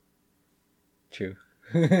 true.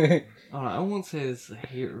 I won't say this is a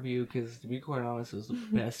hate review, because to be quite honest, it was the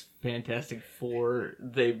best Fantastic Four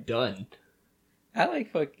they've done. I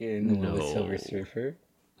like fucking the one with No. Silver Surfer.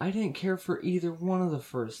 I didn't care for either one of the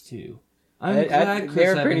first two. I'm I- glad they Chris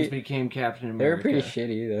were Evans pretty- became Captain They America. were pretty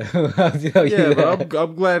shitty though. I'll tell you Yeah, that. but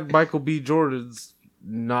I'm glad Michael B. Jordan's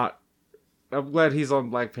not. I'm glad he's on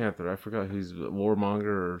Black Panther. I forgot who's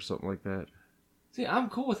Warmonger or something like that. See, I'm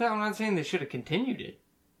cool with that. I'm not saying they should have continued it.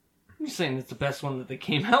 I'm just saying it's the best one that they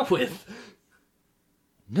came out with.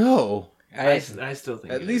 No, I still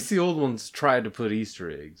think at it least is. the old ones tried to put Easter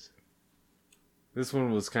eggs. This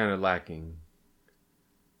one was kind of lacking.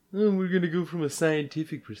 Oh, we're gonna go from a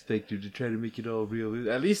scientific perspective to try to make it all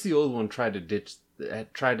real. At least the old one tried to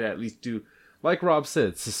at least do, like Rob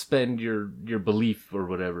said, suspend your belief or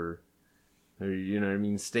whatever. Or, you know what I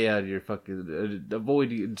mean? Stay out of your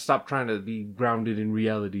fucking... stop trying to be grounded in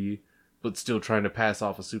reality, but still trying to pass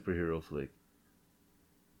off a superhero flick.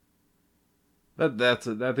 I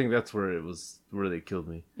think that's where they killed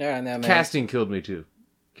me. Yeah, no, man. Casting killed me too.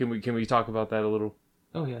 Can we talk about that a little?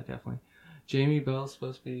 Oh, yeah, definitely. Jamie Bell's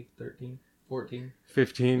supposed to be 13, 14.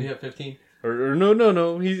 15? Yeah, 15. Or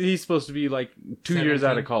no. He's supposed to be like 2 years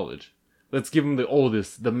out of 17? college. Let's give him the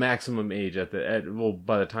oldest, the maximum age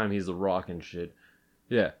by the time he's The Rock and shit.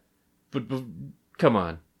 Yeah. But come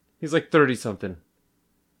on. He's like 30 something.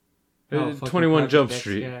 Oh, fucking 21 Project Jump X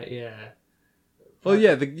Street. guy, yeah. Oh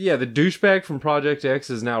yeah, the douchebag from Project X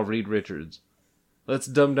is now Reed Richards. Let's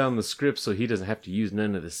dumb down the script so he doesn't have to use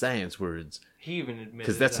none of the science words. He even admitted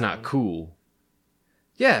Because that's that not one. cool.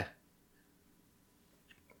 Yeah.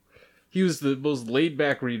 He was the most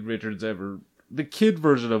laid-back Reed Richards ever. The kid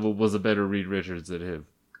version of it was a better Reed Richards than him.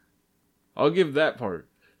 I'll give that part.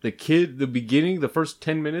 The beginning, the first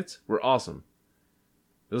 10 minutes were awesome.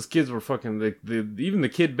 Those kids were fucking... even the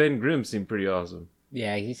kid Ben Grimm seemed pretty awesome.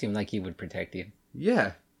 Yeah, he seemed like he would protect you.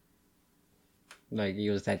 Yeah. Like, he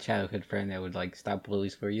was that childhood friend that would, like, stop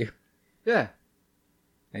bullies for you. Yeah.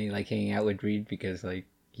 And he, like, hanging out with Reed because, like,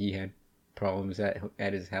 he had problems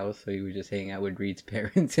at his house, so he would just hang out with Reed's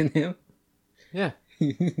parents and him. Yeah.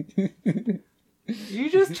 You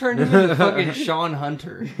just turned into fucking Sean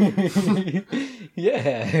Hunter.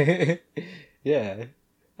 Yeah. Yeah.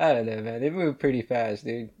 I don't know, man. It moved pretty fast,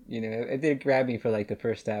 dude. You know, it did grab me for, like, the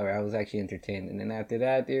first hour. I was actually entertained. And then after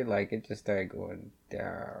that, dude, like, it just started going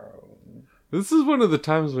down. This is one of the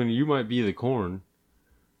times when you might be the corn.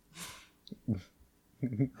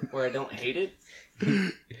 Where I don't hate it?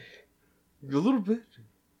 A little bit.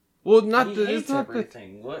 Well, not He the... hates It's not the...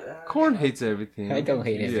 everything. What? Corn hates everything. I don't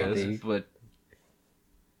hate everything. Yes, but...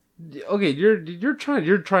 Okay, you're trying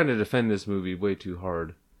to defend this movie way too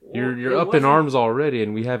hard. You're It up in wasn't- arms already,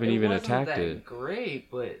 and we haven't it even wasn't attacked that it.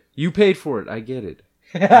 Great, but You paid for it. I get it.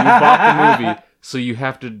 You bought the movie, so you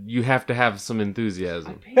have to have some I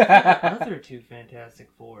enthusiasm. paid for the other two Fantastic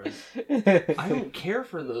Fours. I don't care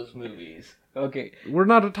for those movies. Okay. We're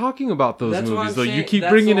not talking about those That's what movies I'm though. You saying. keep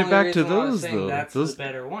That's bringing the it only back to reason why I was those saying though. That's Those the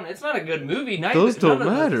better one. It's not a good movie. Those None don't of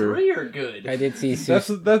matter. The three are good. I did see Sue.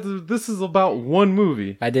 this is about one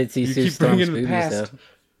movie. I did see You Sue keep Storm's bringing the boobs, past. though.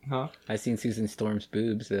 Huh? I seen Susan Storm's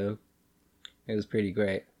boobs, though. It was pretty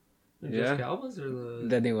great. The Yeah. Jessica Alba's or the...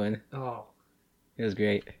 The new one. Oh. It was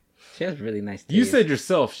great. She has really nice taste. You said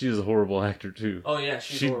yourself she was a horrible actor too. Oh yeah,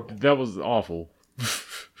 she's horrible. That was awful.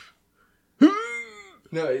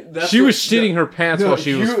 No, that's She what- was shitting her pants while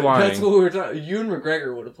she was That's flying. what we were talking. Ewan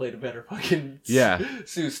McGregor would have played a better fucking Yeah.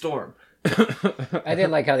 Sue Storm. I did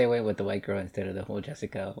like how they went with the white girl instead of the whole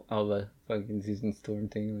Jessica Alba fucking Susan Storm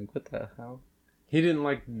thing. Like, what the hell? He didn't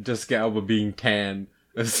like Jessica Alba being tan.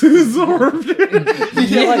 Absorbed. He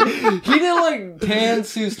didn't like tan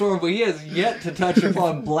Sue Storm, but he has yet to touch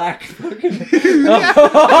upon black fucking.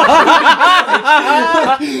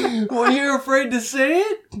 Well, you're afraid to say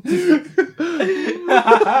it?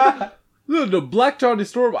 No, Black Johnny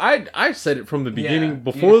Storm. I said it from the beginning Yeah,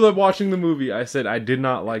 before watching the movie. I said I did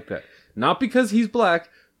not like that. Not because he's black,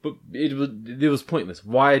 but it was pointless.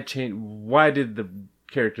 Why did the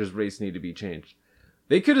character's race need to be changed?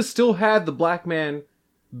 They could have still had the black man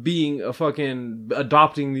being a fucking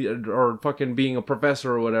adopting or fucking being a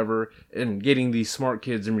professor or whatever and getting these smart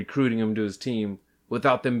kids and recruiting them to his team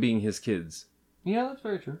without them being his kids. Yeah, that's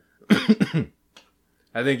very true.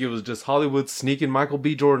 I think it was just Hollywood sneaking Michael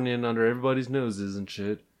B. Jordan in under everybody's noses and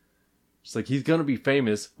shit. It's like he's gonna be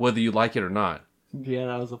famous whether you like it or not. Yeah,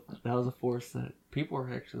 that was a force that people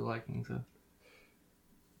are actually liking. So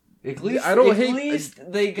at least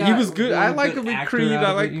they got. He was good. I one like good him in actor Creed. out I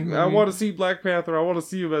of like. it, you know I what I want mean? to see Black Panther. I want to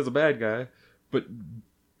see him as a bad guy. But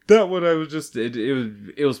that one, I was just.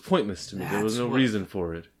 It was pointless to me. There was That's no what- reason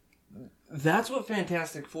for it. That's what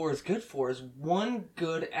Fantastic Four is good for, is one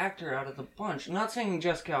good actor out of the bunch. I'm not saying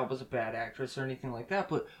Jessica Alba's a bad actress or anything like that,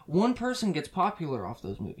 but one person gets popular off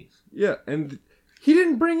those movies. Yeah, and He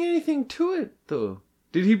didn't bring anything to it, though.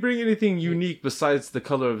 Did he bring anything unique besides the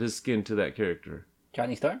color of his skin to that character?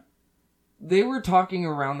 Johnny Storm? They were talking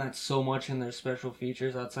around that so much in their special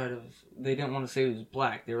features outside of... They didn't want to say he was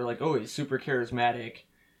black. They were like, oh, he's super charismatic.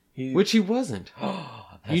 Which he wasn't.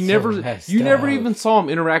 That's You never up. even saw him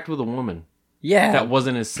interact with a woman. Yeah. That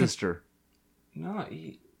wasn't his sister. No,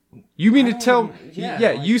 You mean to I tell... don't- Yeah,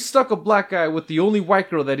 like- you stuck a black guy with the only white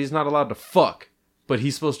girl that he's not allowed to fuck, but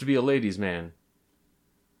he's supposed to be a ladies' man.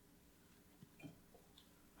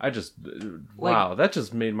 I just... wow, that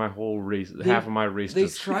just made my whole race... half of my race... They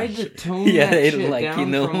just- tried to tone Yeah, that they shit don't like you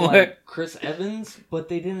down no from more. like Chris Evans, but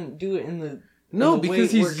they didn't do it in the... No, in the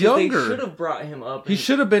because way he's where- younger. They should have brought him up. He and-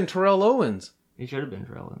 should have been Terrell Owens. He should have been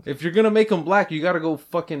Trellin. If you're gonna make him black, you gotta go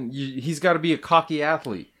fucking... he's gotta be a cocky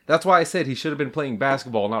athlete. That's why I said he should have been playing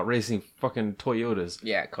basketball, not racing fucking Toyotas.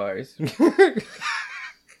 Yeah, cars.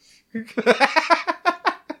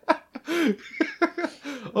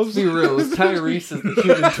 Let's be real. It's Tyrese is the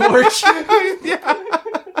Human Torch.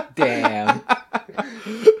 Damn.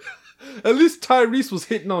 At least Tyrese was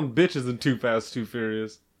hitting on bitches in Too Fast, Too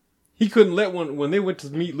Furious. He couldn't let one... When they went to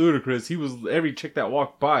meet Ludacris, he was... Every chick that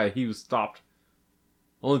walked by, he was stopped.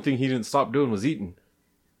 Only thing he didn't stop doing was eating.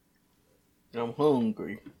 I'm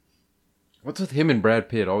hungry. What's with him and Brad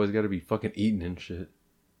Pitt? Always gotta be fucking eating and shit.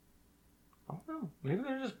 I don't know. Maybe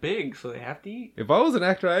they're just big, so they have to eat. If I was an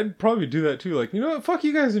actor, I'd probably do that too. Like, you know what? Fuck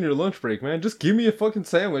you guys in your lunch break, man. Just give me a fucking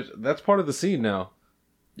sandwich. That's part of the scene now.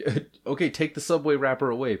 Okay, take the Subway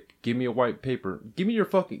wrapper away. Give me a white paper. Give me your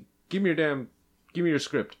script.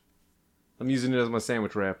 I'm using it as my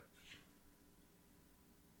sandwich wrap.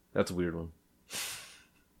 That's a weird one.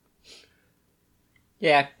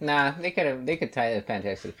 Yeah, nah, they could tie the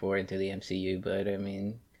Fantastic Four into the MCU, but I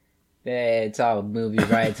mean, it's all movie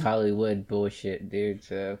rights, Hollywood bullshit, dude.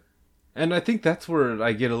 So, And I think that's where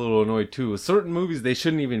I get a little annoyed too. With certain movies, they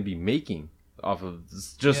shouldn't even be making off of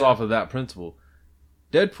that principle.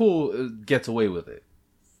 Deadpool gets away with it,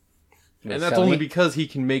 and that's only because he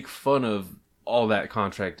can make fun of all that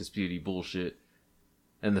contract dispute bullshit,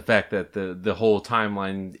 and the fact that the whole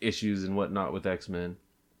timeline issues and whatnot with X-Men.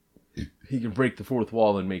 He can break the fourth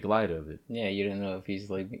wall and make light of it. yeah, you don't know if he's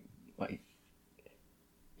like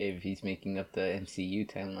if he's making up the MCU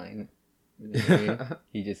timeline.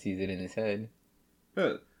 He just sees it in his head.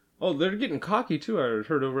 Oh, they're getting cocky too. I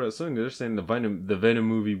heard over at Sony, they're saying the Venom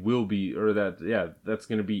movie will be, or that's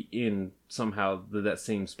going to be in somehow that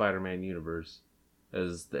same Spider-Man universe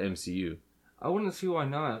as the MCU. I wouldn't see why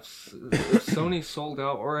not. If Sony sold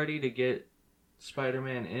out already to get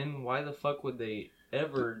Spider-Man in, why the fuck would they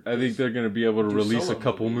ever... I think they're going to be able to do release a solo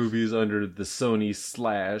couple movies. movies under the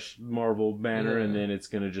Sony / Marvel banner, and then it's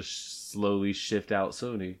going to just slowly shift out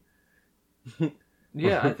Sony.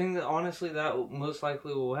 Yeah, I think that honestly that most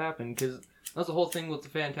likely will happen, because that's the whole thing with the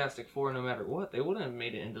Fantastic Four. No matter what, they wouldn't have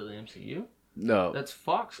made it into the MCU. No. That's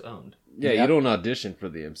Fox owned. Yeah, Yep. you don't audition for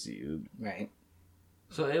the MCU. Right.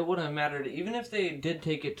 So it wouldn't have mattered, even if they did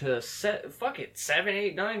take it to 7,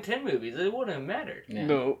 8, 9, 10 movies, it wouldn't have mattered. Yeah.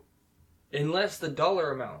 No. Unless the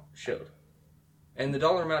dollar amount showed. And the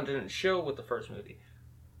dollar amount didn't show with the first movie.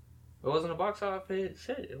 It wasn't a box office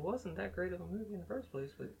hit. It wasn't that great of a movie in the first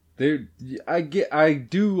place, but... I give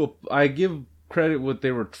credit what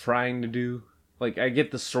they were trying to do. Like, I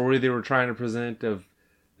get the story they were trying to present of,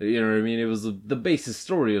 you know what I mean? It was the basic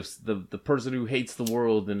story of the person who hates the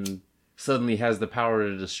world and suddenly has the power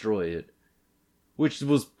to destroy it. Which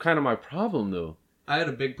was kind of my problem, though. I had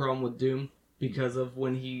a big problem with Doom because of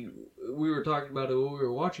when we were talking about it when we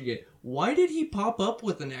were watching it. Why did he pop up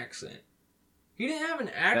with an accent? He didn't have an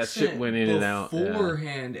accent shit went in and out, yeah.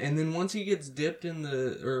 beforehand, and then once he gets dipped in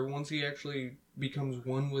once he actually becomes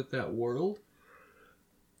one with that world,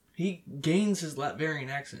 he gains his Latvian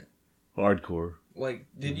accent. Hardcore. Like,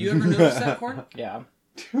 did you ever notice that, Corn? Yeah.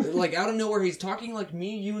 Like, out of nowhere, he's talking like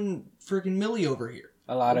me, you, and freaking Millie over here.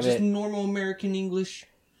 A lot of Just it. normal American English.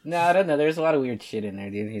 No, I don't know. There's a lot of weird shit in there,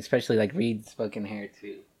 dude. Especially like Reed's fucking hair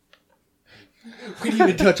too. We didn't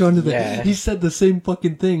even touch on to that. Yeah. He said the same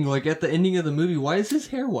fucking thing. Like, at the ending of the movie, why is his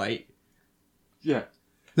hair white? Yeah.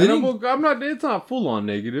 They And didn't- I'm not, it's not full on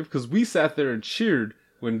negative, because we sat there and cheered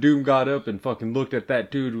when Doom got up and fucking looked at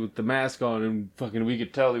that dude with the mask on and fucking we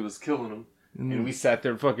could tell he was killing him. And we sat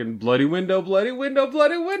there fucking bloody window, bloody window,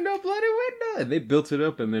 bloody window, bloody window. And they built it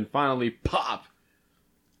up and then finally pop.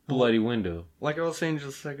 Bloody window. Like I was saying just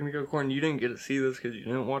a second ago, Corn, you didn't get to see this because you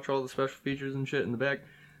didn't watch all the special features and shit in the back.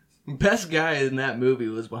 Best guy in that movie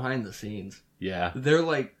was behind the scenes. Yeah. They're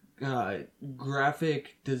like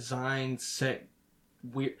graphic design set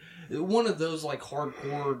weird. One of those like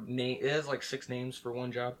hardcore name. It has like 6 names for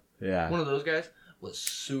one job. Yeah. One of those guys was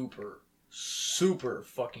super super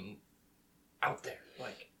fucking out there,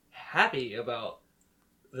 like happy about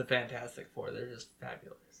the Fantastic Four. They're just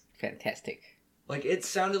fabulous. Fantastic. Like, it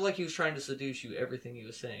sounded like he was trying to seduce you, everything he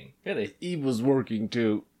was saying. Really? He was working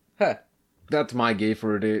too. Huh. That's my gay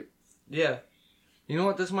for a date. Yeah. You know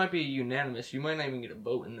what? This might be unanimous. You might not even get a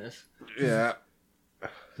vote in this. Yeah.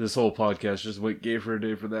 This whole podcast just went gay for a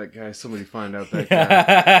day for that guy. Somebody find out that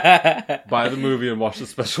guy. Buy the movie and watch the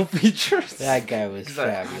special features. That guy was 'Cause I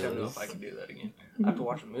fabulous. don't know if I can do that again. I have to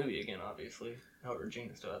watch the movie again, obviously. However,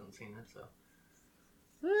 Gina still hasn't seen it, so.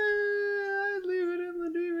 I'd leave it in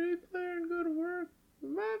the DVD player and go to work.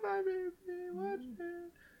 Bye, baby. Watch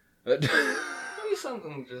it. Maybe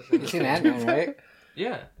something just. You seen Ant-Man, right?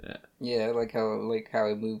 Yeah. Yeah, I like how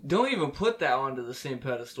it moved. Don't even put that onto the same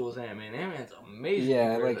pedestal as Ant-Man. Ant-Man's amazing.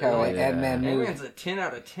 Yeah, like how Ant-Man moved. Ant-Man's a 10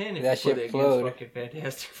 out of 10 if That you put shit it flowed. against fucking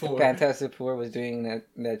Fantastic Four. Fantastic Four was doing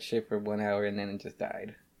that shit for 1 hour and then it just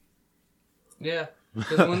died. Yeah,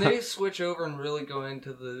 because when they switch over and really go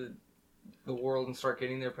into the world and start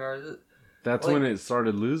getting their powers, That's Like- when it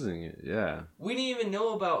started losing it. Yeah. we didn't even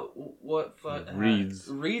know about what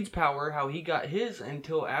Reed's power, how he got his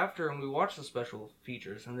until after, and we watched the special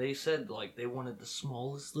features, and they said like they wanted the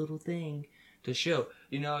smallest little thing to show.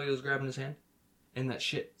 You know how he was grabbing his hand, and that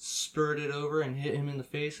shit spurted over and hit him in the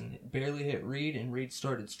face, and it barely hit Reed, and Reed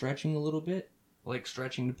started stretching a little bit, like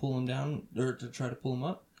stretching to pull him down or to try to pull him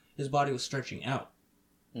up. His body was stretching out,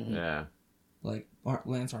 Yeah. like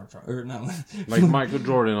Lance Armstrong, or not Lance. Like Michael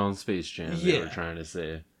Jordan on Space Jam, they Yeah. were trying to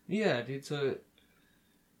say. Yeah, dude, so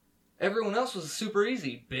everyone else was super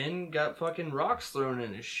easy. Ben got fucking rocks thrown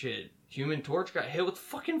in his shit. Human Torch got hit with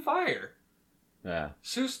fucking fire. Yeah.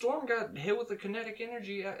 Sue Storm got hit with the kinetic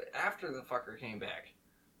energy after the fucker came back.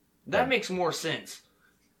 That Yeah. makes more sense.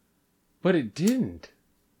 But it didn't.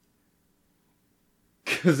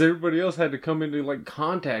 Because everybody else had to come into like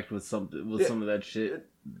contact with some of that shit.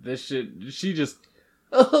 This shit, she just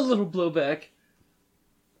a little blowback.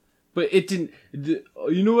 But it didn't.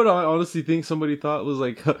 You know what I honestly think somebody thought was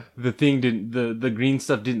like the thing didn't the green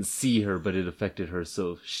stuff didn't see her, but it affected her,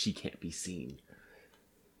 so she can't be seen.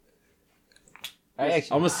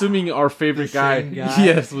 I'm assuming our favorite guy, same guy?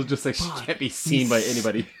 yes, was just like she can't be seen by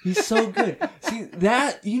anybody. He's so good. See,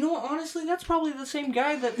 that, you know what, honestly, that's probably the same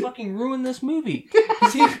guy that fucking ruined this movie.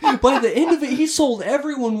 See, by the end of it, he sold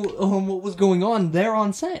everyone what was going on there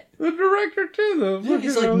on set. The director too, though. Yeah,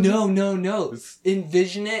 he's like, no.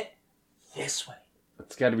 Envision it this way.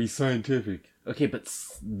 It's got to be scientific. Okay, but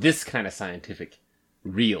this kind of scientific,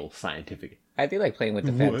 real scientific. I do like playing with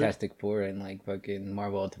the What? Fantastic Four and like fucking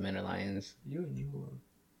Marvel Ultimate Alliance. You and you alone.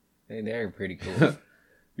 They're pretty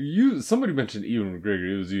cool. Somebody mentioned Ewan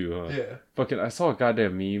McGregor. It was you, huh? Yeah. Fucking, I saw a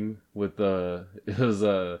goddamn meme with it was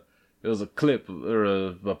a clip or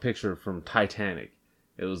a picture from Titanic.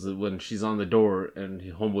 It was when she's on the door and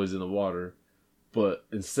homeboy's in the water, but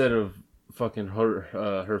instead of fucking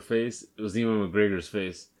her face, it was Ewan McGregor's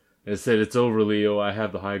face. It said, "It's over, Leo. I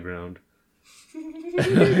have the high ground."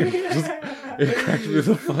 It cracked me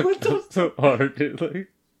the fuck up so hard, dude.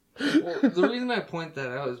 Like, Well, the reason I point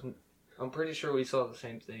that out is I'm pretty sure we saw the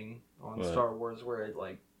same thing on What? Star Wars where it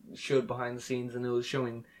like showed behind the scenes and it was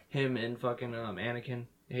showing him and fucking Anakin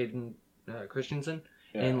Hayden Christensen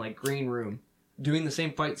in like green room doing the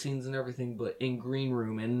same fight scenes and everything, but in green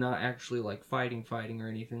room and not actually like fighting or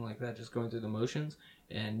anything like that, just going through the motions,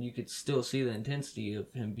 and you could still see the intensity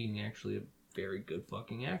of him being actually a very good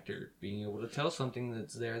fucking actor, being able to tell something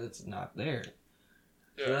that's there that's not there.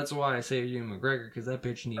 So that's why I say Ewan McGregor, because that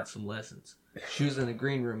bitch needs some lessons. She was in the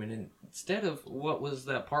green room, and instead of what was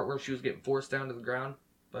that part where she was getting forced down to the ground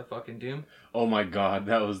by fucking Doom, oh my god,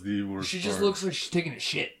 that was the worst. she just part. looks like she's taking a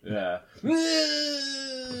shit. Yeah.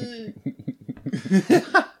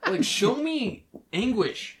 Like, show me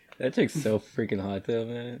anguish. That chick's so freaking hot though,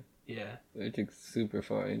 man. Yeah. That chick's super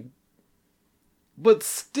fine. But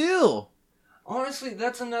still. Honestly,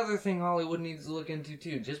 that's another thing Hollywood needs to look into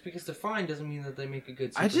too. Just because they're fine doesn't mean that they make a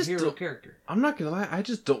good I just superhero don't- character. I'm not gonna lie, I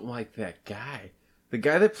just don't like that guy. The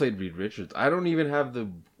guy that played Reed Richards. I don't even have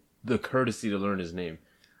the courtesy to learn his name.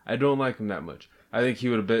 I don't like him that much. I think he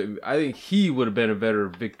would have been a better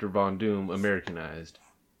Victor Von Doom Americanized.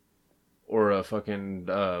 Or a fucking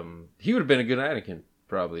he would have been a good Anakin,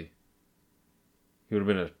 probably. He would have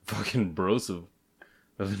been a fucking bros of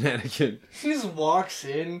an Anakin. He just walks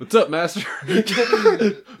in. What's up, Master?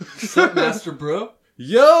 What's up, Master Bro?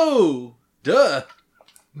 Yo! Duh!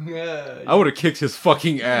 Yeah. I would have kicked his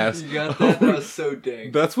fucking ass. You got that? That was so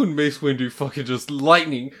dang. That's when Mace Windu fucking just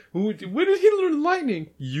lightning. When did he learn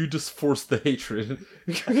lightning? You just forced the hatred.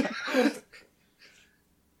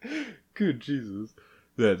 Good Jesus.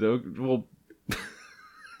 Yeah, well,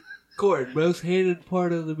 Cord, most hated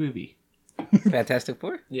part of the movie. Fantastic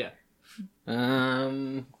Four? Yeah.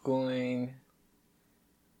 I'm going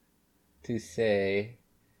to say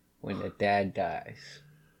when the dad dies.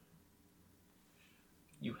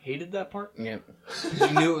 You hated that part? Yep. 'Cause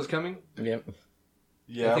you knew it was coming? Yep.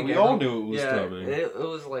 Yeah, I think we all everyone- knew it was coming. It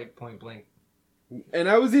was like point blank. And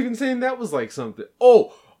I was even saying that was like something.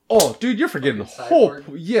 Oh, dude, you're forgetting the Fucking whole.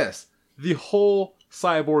 Cyborg? Yes, the whole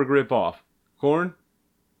Cyborg ripoff. Corn,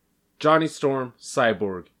 Johnny Storm,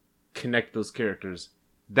 Cyborg. Connect those characters.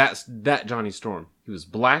 That's that Johnny Storm. He was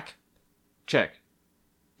black. Check.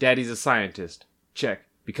 Daddy's a scientist. Check.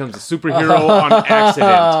 Becomes a superhero on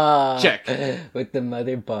accident. Check. With the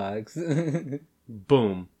mother box.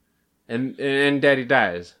 Boom. And Daddy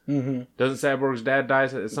dies. Mm-hmm. Doesn't Cyborg's dad die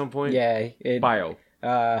at some point? Yeah. Bio.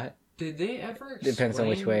 Did they ever Depends on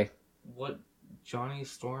which explain way. what Johnny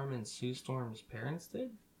Storm and Sue Storm's parents did?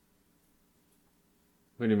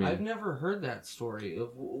 What do you mean? I've never heard that story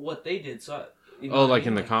of what they did. So, you know Oh, what I like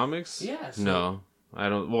in mean? the comics? Yeah. So, No, I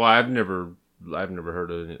don't. Well, I've never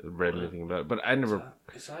heard of it, read anything about it, but I never I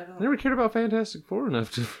don't. never cared about Fantastic Four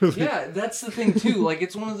enough to really. Yeah, that's the thing too. Like,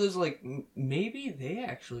 it's one of those like maybe they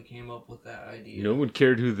actually came up with that idea. No one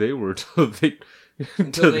cared who they were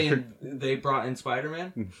Until they brought in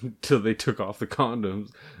Spider-Man. until they took off the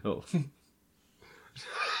condoms. Oh.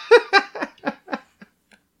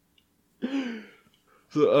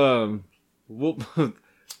 So what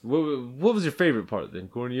was your favorite part then,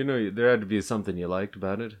 Corny? You know, there had to be something you liked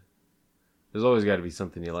about it. There's always got to be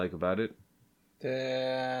something you like about it.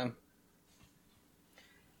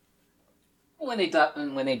 When they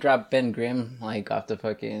dropped Ben Grimm like off the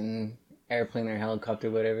fucking airplane or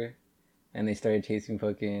helicopter, whatever, and they started chasing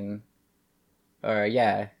fucking,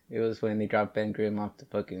 it was when they dropped Ben Grimm off the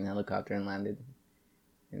fucking helicopter and landed,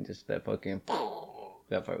 and just that fucking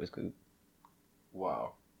that part was cool.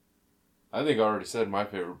 Wow. I think I already said my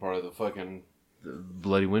favorite part of the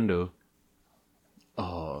bloody window.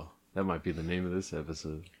 Oh, that might be the name of this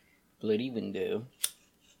episode. Bloody window.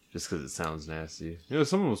 Just because it sounds nasty. You know,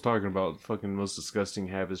 someone was talking about fucking most disgusting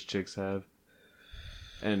habits chicks have.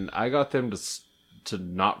 And I got them to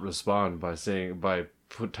not respond by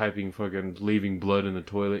typing fucking leaving blood in the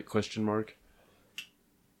toilet ?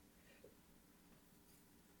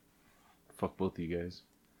 Fuck both of you guys.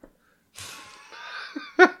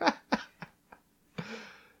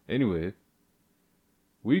 Anyway,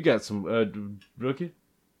 we got some Rookie.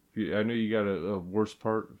 I know you got a worst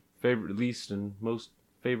part, favorite, least, and most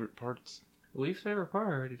favorite parts. Least favorite part.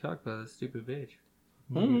 I already talked about that stupid bitch.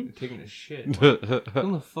 Taking a shit.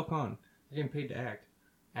 Come the fuck on. You're getting paid to act.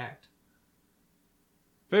 Act.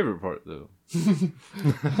 Favorite part though.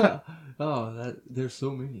 There's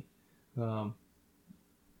so many.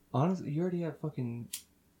 Honestly, you already have fucking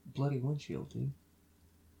bloody windshield, dude.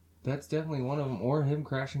 That's definitely one of them. Or him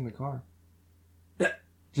crashing the car.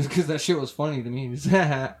 Just because that shit was funny to me.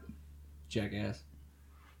 Jackass.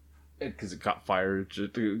 Because it caught fire and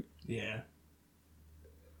shit, dude. Yeah.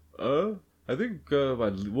 I think my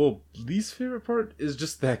least favorite part is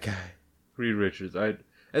just that guy, Reed Richards.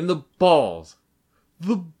 And the balls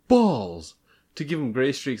to give him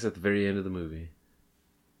gray streaks at the very end of the movie.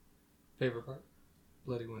 Favorite part?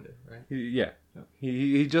 Bloody window, right?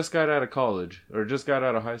 He just got out of college or just got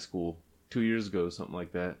out of high school 2 years ago, something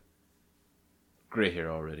like that. Gray hair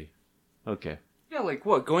already. Okay. Yeah, like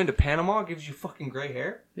what? Going to Panama gives you fucking gray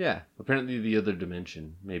hair? Yeah. Apparently the other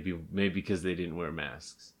dimension. Maybe because they didn't wear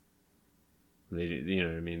masks. They didn't, you know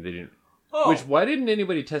what I mean? They didn't. Oh. Why didn't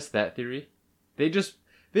anybody test that theory? They just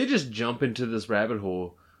jump into this rabbit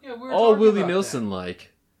hole. Yeah, we were all talking Willie about Nilsson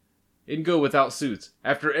like, and go without suits.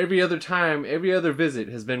 After every other visit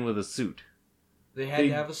has been with a suit. They had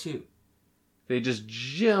to have a suit. They just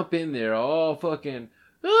jump in there all fucking,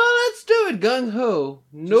 let's do it, gung-ho.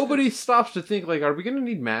 Nobody stops to think, like, are we going to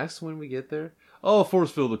need masks when we get there? Oh,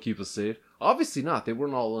 force field will keep us safe. Obviously not. They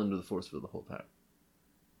weren't all under the force field the whole time.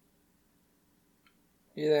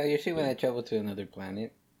 Yeah, you're saying when I travel to another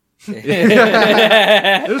planet.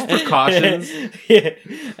 There's precautions. Yeah.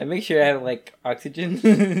 I make sure I have, like, oxygen.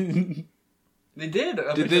 They did.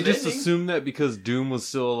 Did they just assume that because Doom was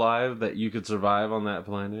still alive that you could survive on that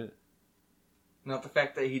planet? Not the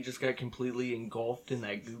fact that he just got completely engulfed in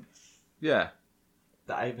that goop. Yeah.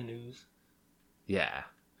 The Ivan ooze. Yeah.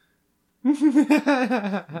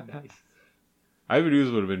 Nice. Ivan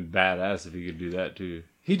Ooze would have been badass if he could do that too.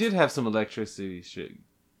 He did have some electricity shit.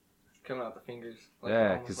 Coming out the fingers.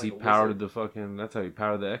 Yeah, because he powered the fucking... That's how he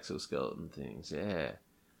powered the exoskeleton things. Yeah.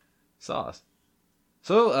 Sauce.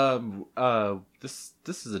 So, this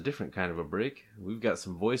is a different kind of a break. We've got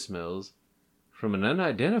some voicemails from an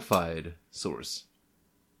unidentified source.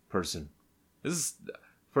 person. This is,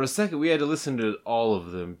 for a second, we had to listen to all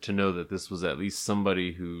of them to know that this was at least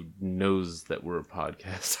somebody who knows that we're a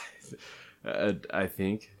podcast. I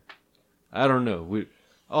think. I don't know.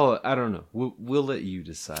 I don't know. We'll let you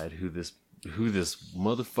decide who this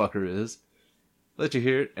motherfucker is. Let you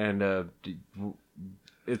hear it, and I'm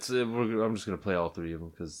just gonna play all three of them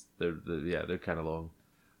because they're kind of long.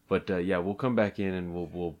 But we'll come back in and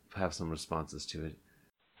we'll have some responses to it.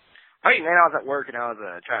 Hey man, I was at work and I was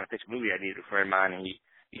trying to pitch a movie idea to a friend of mine, and he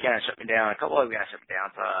kind of shut me down. A couple other guys shut me down.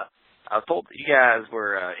 So I was told that you guys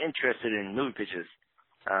were interested in movie pitches.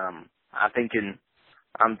 I'm thinking,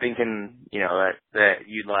 that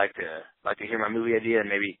you'd like to hear my movie idea and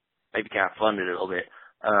maybe kind of fund it a little bit.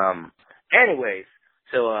 Anyways,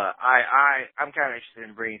 so I'm kind of interested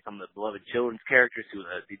in bringing some of the beloved children's characters to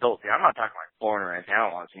the adults. I'm not talking like porn or anything. I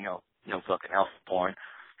don't want to, no fucking elf porn.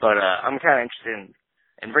 But I'm kind of interested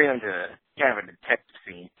in bringing them to kind of a detective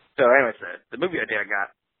scene. So anyways, the movie idea I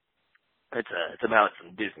got, it's about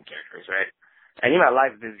some Disney characters, right? And you might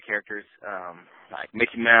like Disney characters, like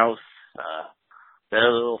Mickey Mouse, that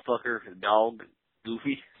other little fucker, the dog,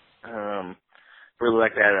 Goofy. Really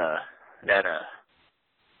like that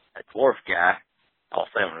dwarf guy, all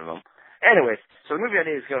 7 of them. Anyways, so the movie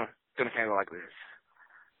idea is gonna kind of go like this.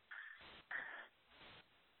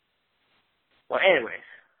 Well, anyways,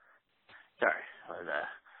 sorry,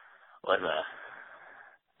 was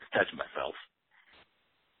touching myself.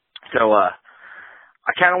 So I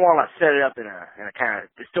kind of want to set it up in a kind of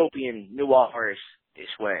dystopian,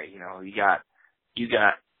 noir-ish way. You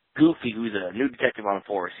got Goofy, who's a new detective on the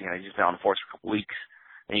force. He's just been on the force for a couple weeks,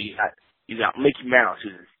 and you got Mickey Mouse,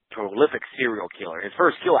 who's a prolific serial killer. His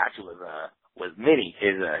first kill actually was Minnie,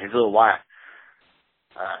 his little wife.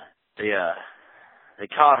 They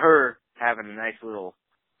caught her having a nice little,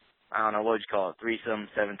 I don't know, what would you call it, threesome,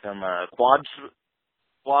 sevensome,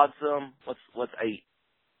 quadsome, what's 8?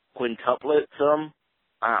 Quintuplet some?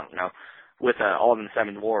 I don't know. With all them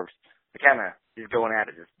 7 dwarves. They kind of just going at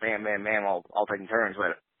it, just bam, all taking turns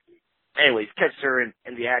with it. Anyways, catches her in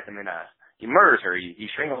the act, and then he murders her. He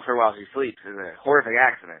strangles her while she sleeps. It's a horrific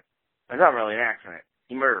accident. It's not really an accident.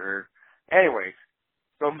 He murdered her. Anyways,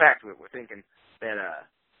 going back to it, we're thinking that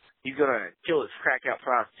he's gonna kill this cracked out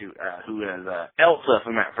prostitute who is Elsa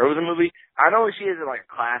from that Frozen movie. I know she isn't like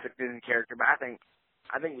a classic Disney character, but I think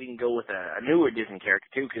we can go with a newer Disney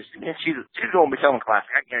character too, because she's going to become a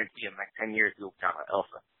classic. I guarantee in the next 10 years we'll talk about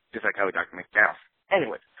Elsa, just like how we talked about Mickey Mouse.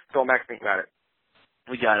 Anyways, going back to think about it,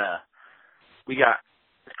 we got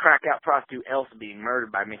this cracked out prostitute Elsa being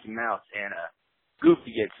murdered by Mickey Mouse, and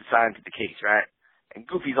Goofy gets assigned to the case, right? And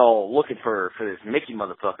Goofy's all looking for this Mickey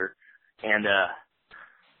motherfucker, and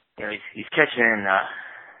he's catching, and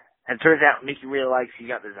it turns out Mickey really likes, he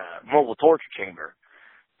got this mobile torture chamber,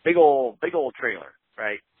 big old trailer,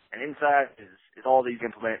 right? And inside is all these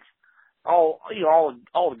implements, all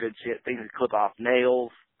the good shit, things that clip off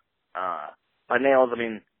nails. By nails I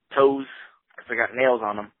mean toes, because they got nails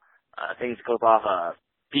on them. Things that clip off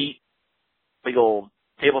feet, big old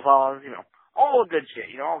table saws, all the good shit,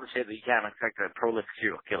 all the shit that you can't expect a prolific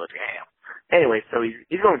serial killer to have. Anyway, so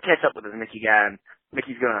he's going to catch up with this Mickey guy, and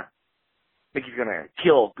Mickey's gonna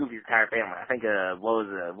kill Goofy's entire family. I think what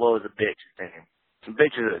was a bitch thing.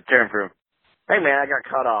 Bitch is a term for, hey man, I got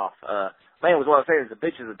cut off. Man, was what I was saying is a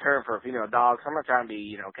bitch is a term for a female dog, so I'm not trying to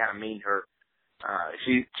be, kind of mean to her.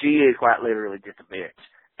 She is quite literally just a bitch.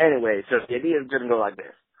 Anyway, so the idea is gonna go like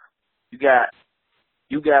this. You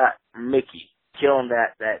got Mickey killing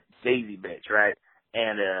that Daisy bitch, right?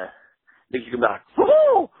 And Mickey's gonna be like,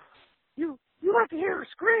 whoa! You like to hear her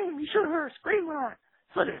scream, you should have heard her scream on.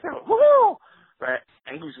 So they're like, whoa! Right?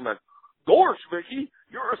 And Goofy's like, gosh, Mickey,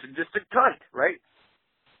 you're a sadistic cunt, right?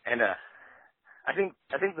 And I think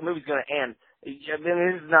the movie's gonna end. I mean,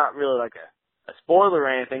 this is not really like a spoiler or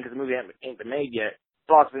anything, because the movie ain't been made yet.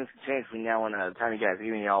 Lots of things can change between now and the time you guys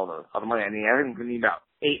give me all the money. I mean, I think we need about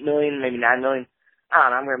 $8 million, maybe $9 million. I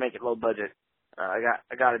don't know. I'm gonna make it low budget. I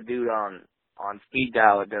got a dude on speed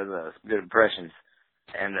dial that does good impressions,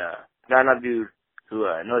 and got another dude who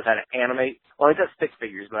knows how to animate. Well, he does stick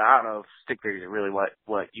figures, but I don't know if stick figures are really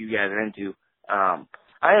what you guys are into.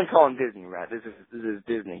 I am calling Disney, right? This is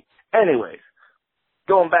Disney. Anyways,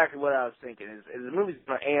 going back to what I was thinking is the movie's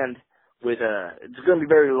gonna end with it's gonna be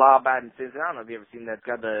very law-abiding citizen. I don't know if you ever seen that. It's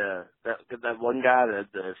got that one guy,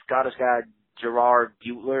 the Scottish guy, Gerard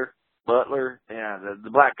Butler, yeah, the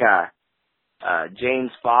black guy,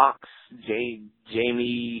 James Fox, Jamie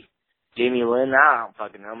Lynn. I don't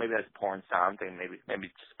fucking know. Maybe that's a porn star. I'm thinking maybe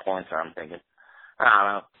it's just a porn star. I'm thinking. I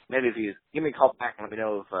don't know. Maybe if you give me a call back and let me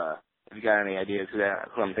know if you got any ideas who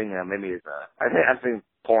I'm thinking of. Maybe it's I think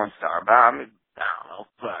porn star, but I don't know.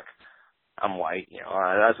 Fuck. I'm white,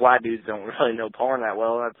 that's why dudes don't really know porn that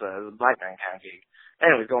well. That's a black man kind of gig.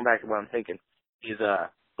 Anyways, going back to what I'm thinking, is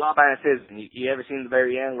Law Abiding Citizen. You ever seen the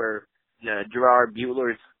very end where Gerard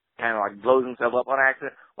Butler's kind of like blows himself up on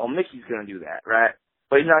accident? Well, Mickey's gonna do that, right?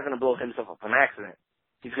 But he's not gonna blow himself up on accident.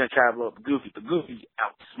 He's gonna try to blow up Goofy, but Goofy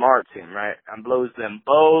outsmarts him, right? And blows them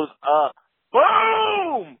both up.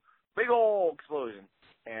 Boom! Big ol' explosion.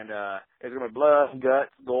 And there's gonna be blood, guts,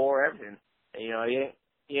 gore, everything. And,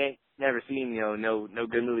 you ain't never seen, no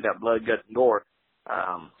good movie without blood, guts, and gore.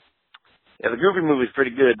 The Goofy movie's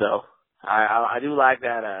pretty good though. I do like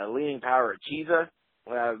that Leaning Power of Cheeza.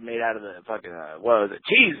 What I made out of the fucking what was it?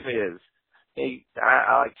 Cheese Whiz. Hey,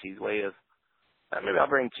 I like Cheese Whiz. Maybe I'll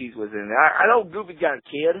bring Cheese Whiz in. I know Goofy's got a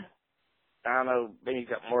kid. I don't know, maybe he's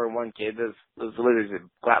got more than one kid. Those lizards are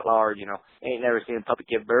quite large, Ain't never seen a puppy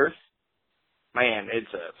give birth. Man,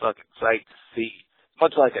 it's a fucking sight to see.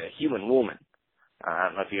 Much like a human woman. I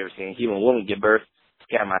don't know if you ever seen a human woman give birth. It's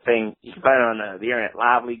kind of my thing. You can find it on the internet,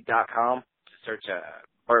 liveleak.com. Just search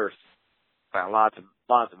birth. Found lots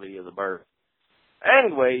of videos of birth.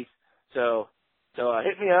 Anyways, so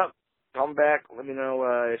hit me up. Call me back. Let me know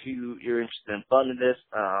if you're interested in funding this.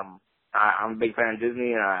 I'm a big fan of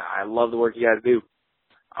Disney, and I love the work you guys do.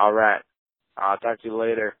 All right. I'll talk to you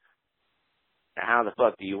later. Now, how the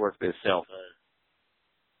fuck do you work this cell phone?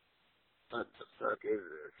 What the fuck is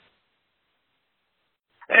this?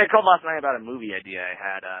 Hey, I called last night about a movie idea I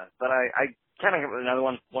had, but I kind of have another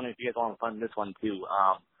one. Wondering if you guys want to fund this one too.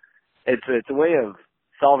 It's a way of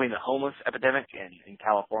solving the homeless epidemic in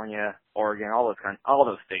California, Oregon, all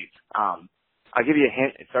those states. I'll give you a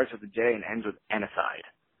hint. It starts with a J and ends with genocide.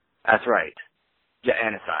 That's right,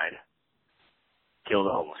 genocide. Kill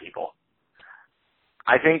the homeless people.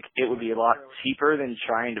 I think it would be a lot cheaper than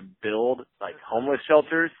trying to build like homeless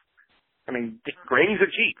shelters. I mean, graves are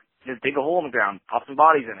cheap. Just dig a hole in the ground, pop some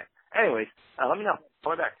bodies in it. Anyways, let me know.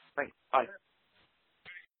 Call me back. Thanks. Bye.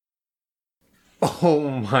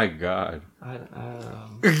 Oh my god.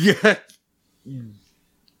 Yeah.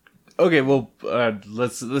 Okay, well,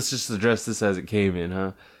 let's just address this as it came in,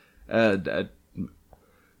 huh?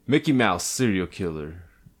 Mickey Mouse, serial killer.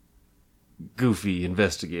 Goofy,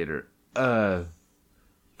 investigator. Gosh.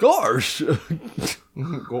 Gosh.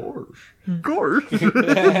 Gosh.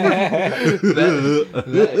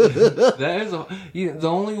 that is the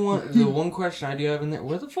only one. The one question I do have in there: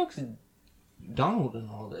 where the fuck's Donald in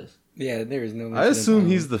all this? Yeah, there is no. I assume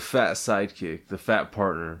he's the fat sidekick, the fat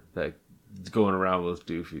partner that's going around with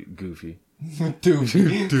Goofy. Doofy.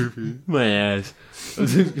 My ass.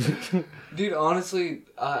 Dude, honestly,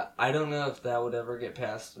 I don't know if that would ever get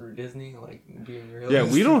passed through Disney, like, being real. Yeah,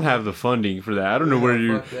 we don't have the funding for that. I don't know where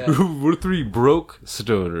you... We're three broke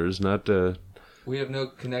stoners, not... We have no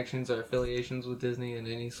connections or affiliations with Disney in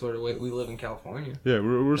any sort of way. We live in California. Yeah,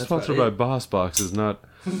 we're sponsored by Boss Boxes, not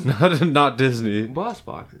Disney. Boss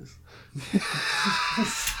Boxes.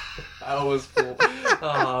 That was cool.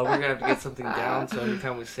 We're going to have to get something down, so every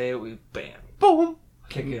time we say it, we bam. Boom!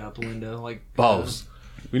 Kick it out the window, like... Boss.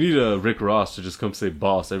 We need Rick Ross to just come say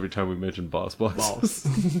boss every time we mention Boss Boxes.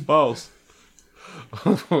 Boss.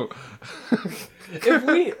 Boss. If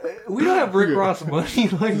we don't have Rick Ross money,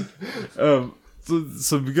 like...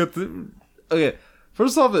 So we got the... Okay,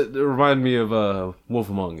 first off, it reminded me of Wolf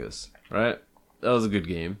Among Us, right? That was a good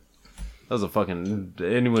game. That was a fucking...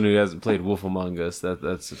 Anyone who hasn't played Wolf Among Us,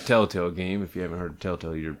 that's a Telltale game. If you haven't heard of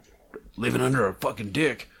Telltale, you're living under a fucking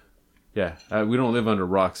dick. Yeah, we don't live under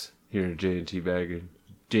rocks here in J&T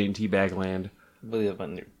Bagland. We live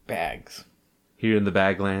under bags. Here in the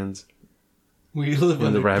Baglands. We live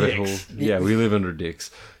in the rabbit dicks. hole. Yeah, we live under dicks.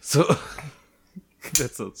 So...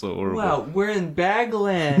 That's so horrible. Wow, we're in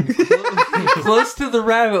Bagland, close to the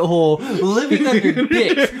rabbit hole, living under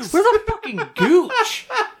dicks. We're the fucking gooch.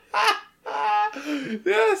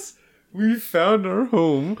 Yes, we found our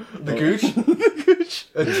home. The gooch? The gooch.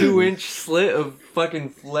 A 2-inch slit of fucking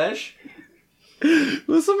flesh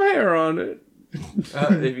with some hair on it.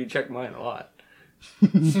 If you check mine a lot.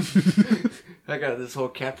 I got this whole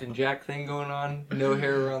Captain Jack thing going on. No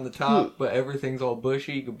hair around the top, but everything's all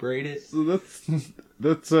bushy. You can braid it. So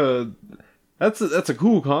that's a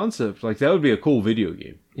cool concept. Like, that would be a cool video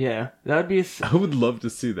game. Yeah, that'd be. I would love to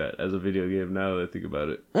see that as a video game. Now that I think about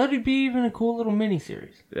it, that'd be even a cool little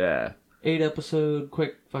miniseries. Yeah, 8-episode,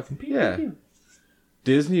 quick fucking. Yeah.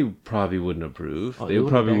 Disney probably wouldn't approve. They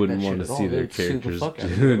probably wouldn't want to see their characters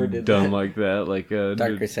done like that. Like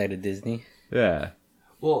darker side of Disney. Yeah.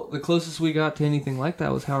 Well, the closest we got to anything like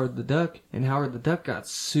that was Howard the Duck, and Howard the Duck got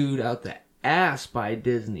sued out the ass by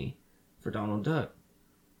Disney for Donald Duck.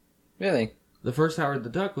 Really? The first Howard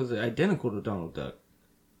the Duck was identical to Donald Duck.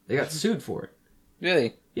 They got sued for it.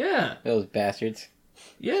 Really? Yeah. Those bastards.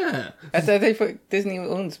 Yeah. I thought Disney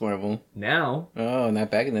owns Marvel. Now. Oh, not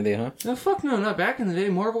back in the day, huh? No, fuck no, not back in the day.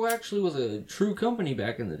 Marvel actually was a true company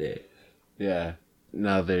back in the day. Yeah.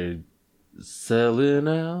 Now they're selling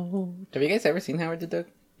out. Have you guys ever seen Howard the Duck?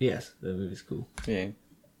 Yes, that movie's cool. Yeah.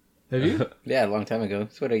 Have you? Yeah, a long time ago.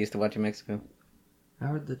 That's what I used to watch in Mexico.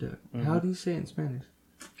 Howard the Duck. Mm-hmm. How do you say it in Spanish?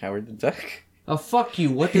 Howard the Duck. Oh, fuck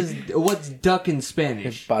you. What's duck in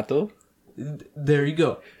Spanish? Pato. There you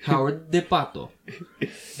go. Howard de Pato.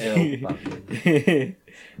 El Pato.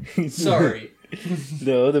 Sorry.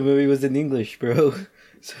 No, the movie was in English, bro.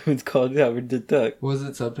 So it's called Howard the Duck. Was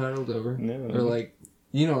it subtitled over? No. Or like,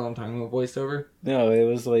 you know what I'm talking about, voiced over? No, it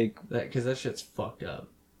was like, Because that shit's fucked up.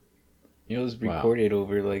 it was recorded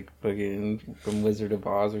over like fucking from Wizard of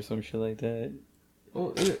Oz or some shit like that.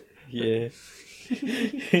 Oh, Yeah.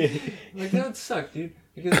 like that would suck, dude.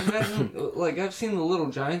 Because imagine, like, I've seen The Little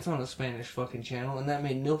Giants on a Spanish fucking channel, and that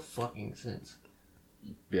made no fucking sense.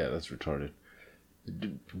 Yeah, that's retarded.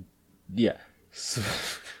 Yeah. So,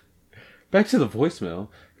 back to the voicemail.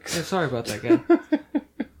 Yeah, sorry about that, guy.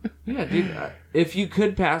 Yeah, dude. If you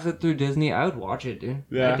could pass it through Disney, I would watch it, dude.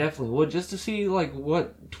 Yeah. I definitely would, just to see like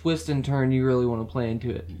what twist and turn you really want to play into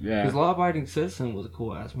it. Yeah. Because Law Abiding Citizen was a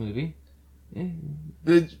cool ass movie. Yeah.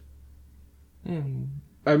 Yeah.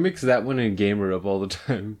 I mix that one and Gamer up all the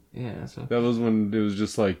time. Yeah. So. That was when it was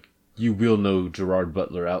just like, you will know Gerard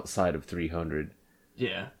Butler outside of 300.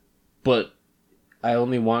 Yeah. But I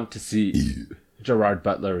only want to see Gerard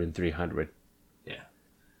Butler in 300. Yeah.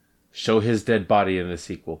 Show his dead body in the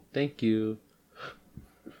sequel. Thank you.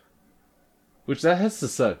 Which that has to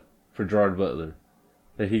suck for Gerard Butler.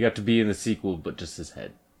 That he got to be in the sequel, but just his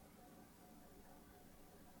head.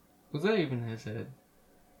 Was that even his head?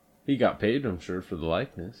 He got paid, I'm sure, for the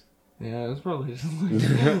likeness. Yeah, it was probably just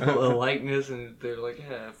like a likeness, and they're like,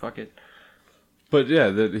 yeah, fuck it. But yeah,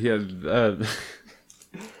 that he had.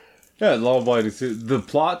 Yeah, Law-Abiding Citizen. The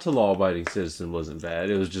plot to Law-Abiding Citizen wasn't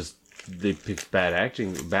bad. It was just they picked bad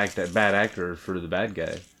actor for the bad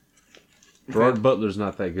guy. Gerard Butler's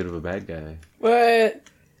not that good of a bad guy. What?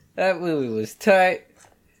 That movie was tight.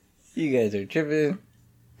 You guys are tripping.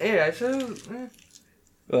 Hey, I said,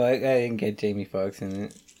 Well, I didn't get Jamie Foxx in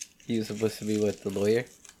it. He was supposed to be the lawyer?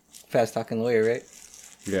 Fast talking lawyer, right?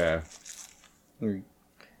 Yeah. Or-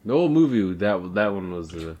 The whole movie, that one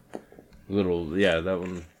was a little... Yeah, that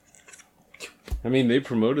one... I mean, they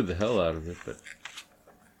promoted the hell out of it, but...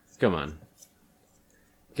 Come on.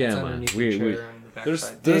 Come on.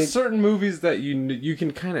 There's certain movies that you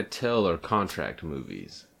can kind of tell are contract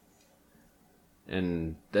movies.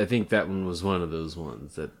 And I think that one was one of those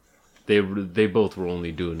ones that they both were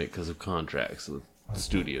only doing it because of contracts with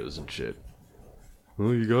studios and shit.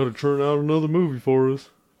 Well, you gotta churn out another movie for us.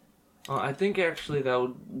 I think actually that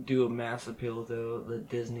would do a mass appeal to the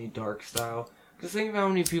Disney dark style. Because think of how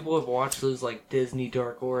many people have watched those like Disney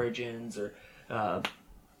Dark Origins or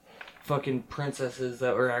fucking princesses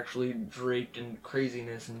that were actually draped in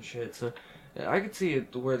craziness and shit. So I could see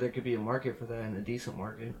it where there could be a market for that and a decent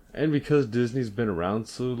market. And because Disney's been around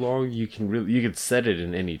so long, you could set it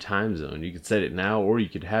in any time zone. You could set it now, or you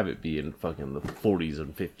could have it be in fucking the 40s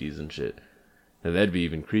and 50s and shit. And that'd be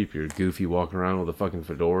even creepier. Goofy walking around with a fucking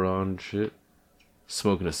fedora on and shit.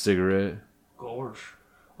 Smoking a cigarette. Gosh,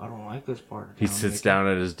 I don't like this part of He town, sits Mickey. down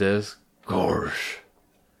at his desk. Gosh.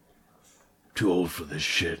 Too old for this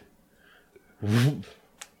shit.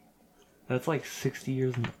 That's like 60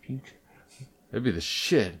 years in the future. That'd be the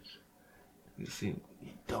shit. You see,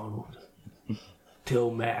 Donald. Till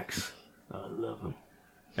Max. I love him.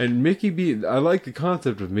 And I like the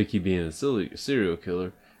concept of Mickey being a serial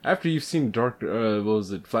killer. After you've seen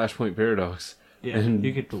Flashpoint Paradox. Yeah, and,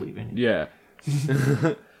 you could believe in it. Yeah.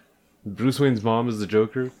 Bruce Wayne's mom is the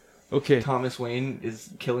Joker. Okay. Thomas Wayne is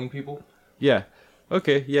killing people. Yeah.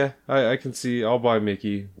 Okay, yeah. I can see. I'll buy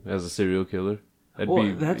Mickey as a serial killer. I'd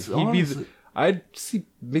see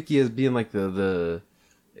Mickey as being like an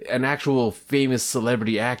actual famous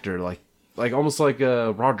celebrity actor, like almost like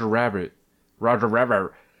Roger Rabbit.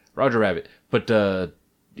 But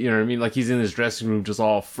you know what I mean? Like he's in his dressing room just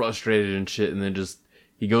all frustrated and shit, and then just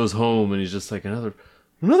he goes home and he's just like another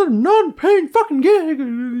non-paying fucking gig.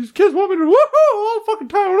 These kids want me to woohoo all the fucking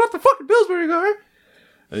time. I'm not the fucking Pillsbury guy.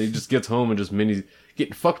 And he just gets home and just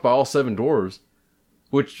getting fucked by all 7 dwarves.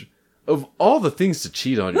 Which, of all the things to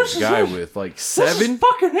cheat on your guy with, like 7? This is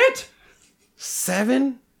fucking it!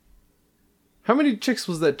 7? How many chicks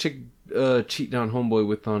was that chick cheating on Homeboy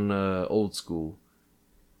with on Old School?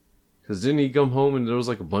 Because didn't he come home and there was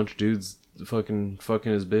like a bunch of dudes fucking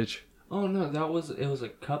his bitch? Oh no, it was a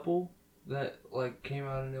couple that like came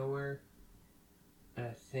out of nowhere. And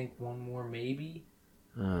I think one more maybe.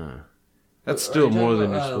 That's still Are you more talking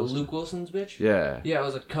than about, you're supposed Luke Wilson's bitch? to. Yeah. Yeah, it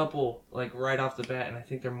was a couple, like, right off the bat, and I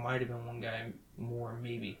think there might have been one guy more,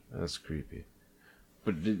 maybe. That's creepy.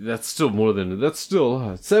 But that's still more than... That's still a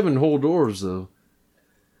lot. 7 whole doors, though.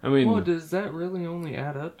 I mean... Well, does that really only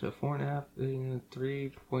add up to 4.5,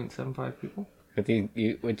 3.75 people?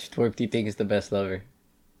 Which dwarf do you think is the best lover?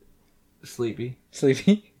 Sleepy.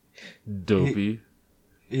 Sleepy? Dopey.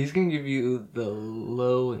 He's gonna give you the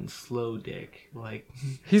low and slow dick. Like,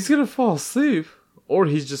 He's gonna fall asleep. Or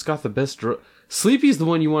he's just got the best... Sleepy's the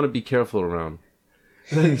one you want to be careful around.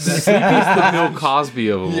 Sleepy's the Bill Cosby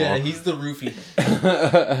of them all. he's the roofie.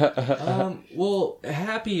 Well,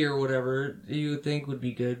 Happy or whatever you would think would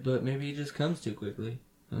be good, but maybe he just comes too quickly.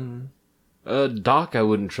 Doc I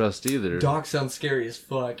wouldn't trust either. Doc sounds scary as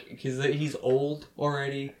fuck because he's old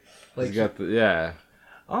already. Like, He's got the... Yeah.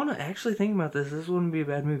 I don't know. Actually, thinking about this wouldn't be a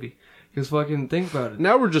bad movie. Because fucking think about it.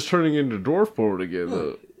 Now we're just turning into Dwarf Board again,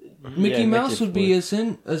 though. Mickey Mouse would be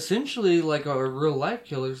essentially like a real life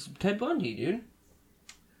killer. Ted Bundy, dude.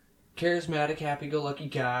 Charismatic, happy-go-lucky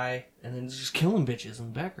guy, and then just killing bitches in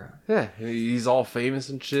the background. Yeah, he's all famous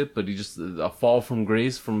and shit, but he just a fall from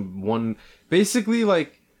grace from one... Basically,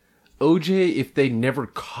 like, OJ if they never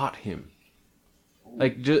caught him.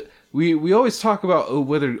 Like, we always talk about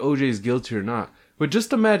whether OJ is guilty or not, but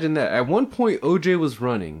just imagine that. At one point, OJ was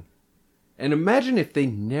running, and imagine if they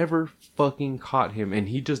never fucking caught him and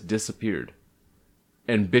he just disappeared.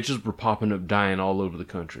 And bitches were popping up dying all over the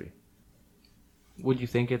country. Would you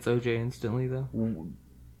think it's OJ instantly, though?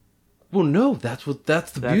 Well, no, that's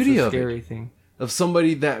the beauty of it. Scary thing. Of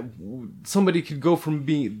somebody could go from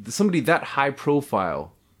being somebody that high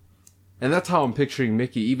profile. And that's how I'm picturing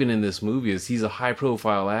Mickey, even in this movie, is he's a high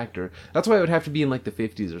profile actor. That's why it would have to be in like the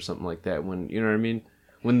 50s or something like that. When, you know what I mean?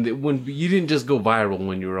 When you didn't just go viral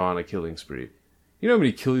when you were on a killing spree. You know how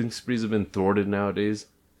many killing sprees have been thwarted nowadays?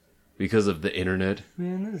 Because of the internet?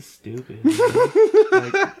 Man, this is stupid.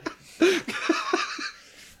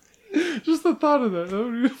 Just the thought of that. That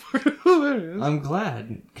would be fucking hilarious. I'm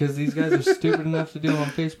glad, because these guys are stupid enough to do it on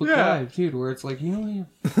Facebook Live, too, where it's like, you know...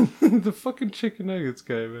 The fucking chicken nuggets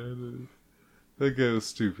guy, man. That guy was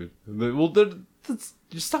stupid.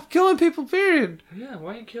 Just stop killing people, period. Yeah,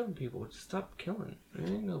 why are you killing people? Just stop killing. There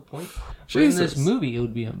ain't no point. But Jesus. in this movie, it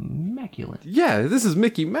would be immaculate. Yeah, this is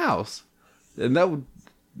Mickey Mouse. And that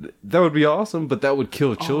would be awesome, but that would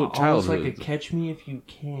kill Almost childhood. like a Catch Me If You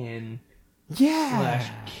Can Yeah.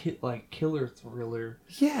 / killer thriller.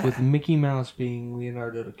 Yeah. With Mickey Mouse being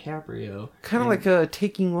Leonardo DiCaprio. Kind of like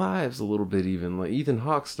Taking Lives a little bit, even like Ethan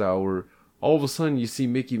Hawke style, where all of a sudden you see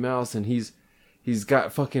Mickey Mouse and he's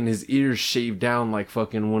got fucking his ears shaved down like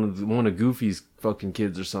fucking one of Goofy's fucking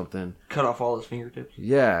kids or something. Cut off all his fingertips.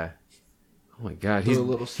 Yeah. Oh my god, he's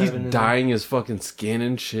dyeing his fucking skin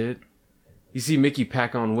and shit. You see Mickey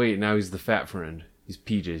pack on weight, now he's the fat friend. He's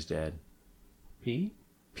PJ's dad. P?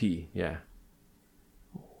 P, yeah.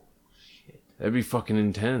 Oh, shit. That'd be fucking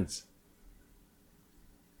intense.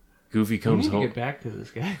 Goofy comes home. We need to get back to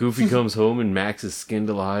this guy. Goofy comes home and Max is skinned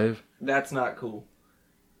alive. That's not cool.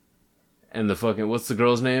 And the fucking... What's the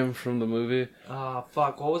girl's name from the movie?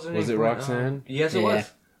 Fuck, what was her name? Was it Roxanne? Yes, it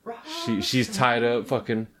was. She's tied up,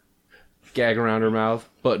 fucking gag around her mouth,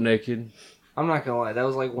 butt naked. I'm not gonna lie, that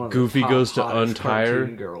was like one of Goofy the top goes to hottest untie her.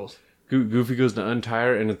 cartoon girls. Goofy goes to untie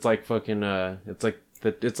her, and it's like fucking it's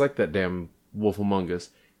like that damn Wolf Among Us.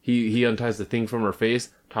 He unties the thing from her face,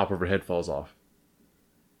 top of her head falls off.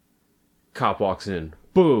 Cop walks in,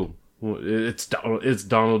 boom. It's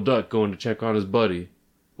Donald Duck going to check on his buddy.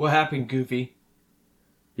 What happened, Goofy?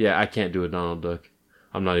 Yeah, I can't do a Donald Duck.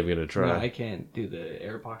 I'm not even gonna try. No, I can't do the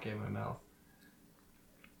air pocket in my mouth.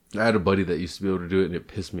 I had a buddy that used to be able to do it, and it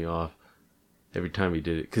pissed me off every time he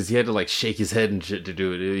did it, because he had to like shake his head and shit to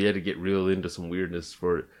do it. He had to get real into some weirdness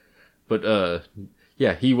for it. But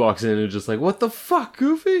yeah, he walks in and just like, what the fuck,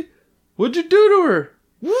 Goofy? What'd you do to her?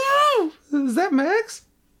 Woo! Is that Max?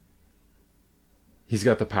 He's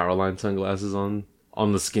got the Powerline sunglasses on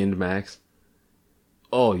the skinned Max.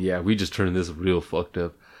 Oh yeah, we just turned this real fucked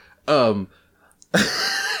up.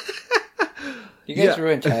 You guys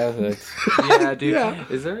ruined childhoods. Yeah, dude. Yeah.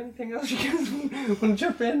 Is there anything else you guys want to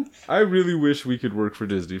jump in? I really wish we could work for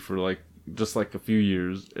Disney for just a few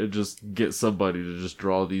years and just get somebody to just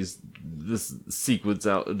draw this sequence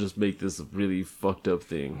out and just make this a really fucked up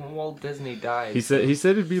thing. Well, Walt Disney died. He said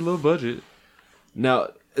it'd be low budget. Now,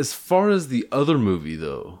 as far as the other movie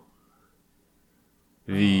though,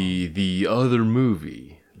 the other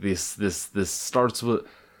movie, this starts with,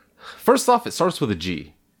 first off, it starts with a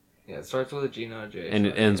G. Yeah, it starts with a G, not a J. And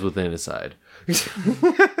it ends with Genocide.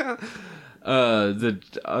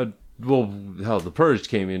 well, hell, the Purge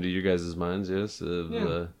came into your guys' minds, yes?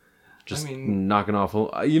 Just knocking off.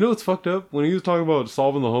 You know what's fucked up? When he was talking about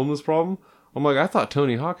solving the homeless problem, I'm like, I thought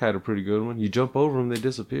Tony Hawk had a pretty good one. You jump over them, they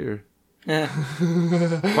disappear.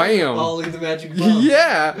 Bam! Ollie the magic bomb.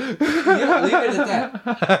 Yeah! Yeah, leave it at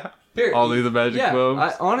that. Here, Ollie the magic bomb.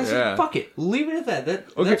 Honestly, fuck it. Leave it at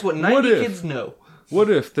that. That's what 90 kids know. What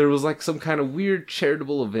if there was like some kind of weird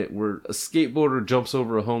charitable event where a skateboarder jumps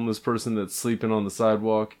over a homeless person that's sleeping on the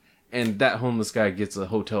sidewalk, and that homeless guy gets a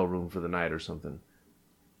hotel room for the night or something?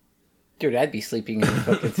 Dude, I'd be sleeping in the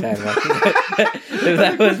fucking sidewalk. If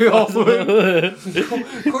that was possible.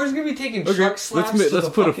 Corey's gonna be taking truck slaps. Let's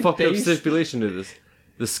put a fucked up stipulation to this.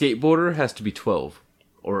 The skateboarder has to be 12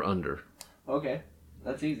 or under. Okay,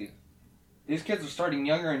 that's easy. These kids are starting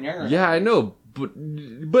younger and younger. Yeah, I know, but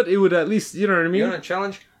it would at least, you know what I mean? You want a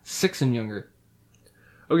challenge? 6 and younger.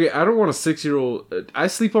 Okay, I don't want a 6-year-old. I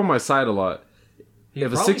sleep on my side a lot.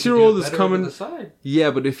 If a 6-year-old is coming,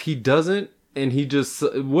 yeah, but if he doesn't, and he just,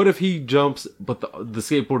 what if he jumps, but the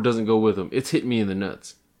skateboard doesn't go with him? It's hitting me in the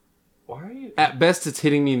nuts. Why are you? At best, it's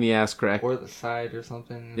hitting me in the ass crack. Or the side or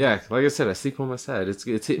something. Yeah, like I said, I sleep on my side. It's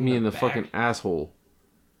hitting me in the fucking asshole.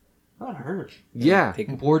 That hurt. Yeah.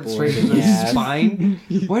 Board straight in the spine.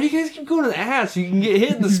 Why do you guys keep going to the ass? You can get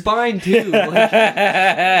hit in the spine too. Like,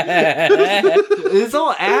 it's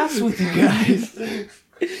all ass with you guys.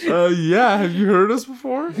 Yeah. Have you heard us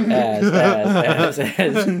before? Ass.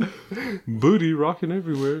 Booty rocking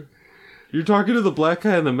everywhere. You're talking to the black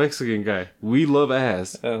guy and the Mexican guy. We love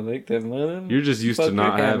ass. I like that mother. You're just used to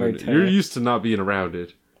not having it. You're used to not being around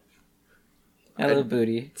it. I love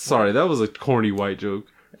booty. Sorry, that was a corny white joke.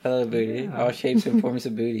 I love booty. Yeah. All shapes and forms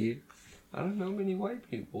of booty. I don't know many white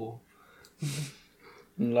people. A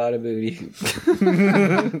lot of booty.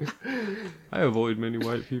 I avoid many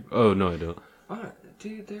white people. Oh, no, I don't.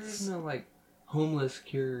 Dude, there is no, like, homeless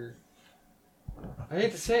cure. I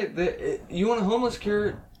hate to say it, you want a homeless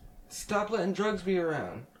cure, stop letting drugs be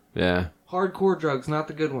around. Yeah. Hardcore drugs, not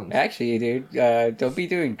the good ones. Actually, dude, don't be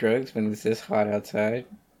doing drugs when it's this hot outside.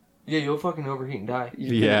 Yeah, you'll fucking overheat and die.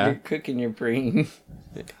 You're cooking your brain.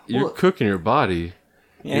 You're cooking your body.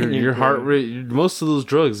 Yeah, your heart rate. Most of those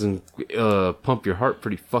drugs and pump your heart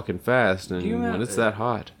pretty fucking fast, and when it's that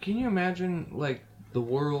hot. Can you imagine, like, the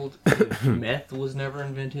world if meth was never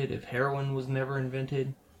invented, if heroin was never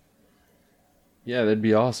invented? Yeah, that'd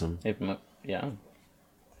be awesome. Yeah.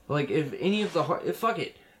 Like, if any of the fuck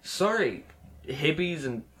it. Sorry, hippies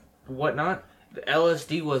and whatnot. The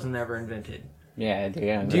LSD was never invented. Yeah,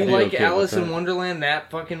 dude. Do you like Alice in Wonderland that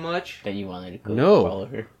fucking much? That you wanted to go No. all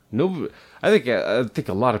over? No, I think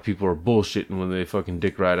a lot of people are bullshitting when they fucking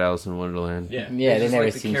dick ride Alice in Wonderland. Yeah, they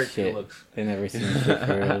never seen shit. They never seen shit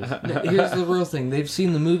for real. Here's the real thing: they've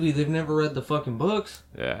seen the movie, they've never read the fucking books.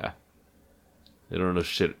 Yeah, they don't know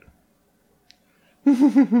shit.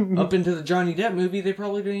 Up into the Johnny Depp movie, they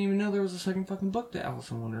probably didn't even know there was a second fucking book to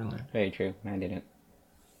Alice in Wonderland. Very true. I didn't.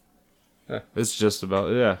 It's just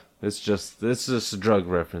about It's just drug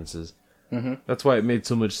references. Mm-hmm. That's why it made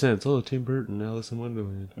so much sense. Oh, Tim Burton, Alice in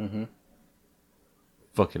Wonderland. Mm-hmm.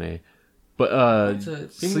 Fucking A. But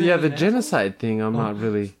so yeah, the genocide thing. I'm not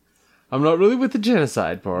really with the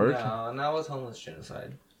genocide part. No, that was homeless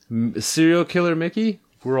genocide. Serial killer Mickey,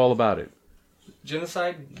 we're all about it.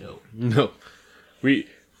 Genocide? No. No. We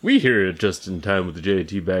here at Just in Time with the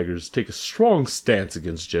JT Baggers take a strong stance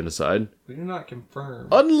against genocide. We do not confirm.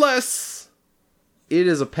 Unless it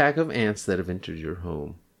is a pack of ants that have entered your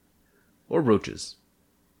home. Or roaches.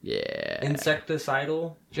 Yeah.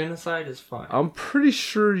 Insecticidal genocide is fine. I'm pretty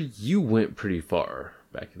sure you went pretty far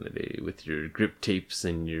back in the day with your grip tapes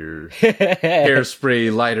and your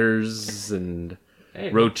hairspray lighters and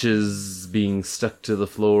roaches being stuck to the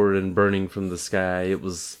floor and burning from the sky. It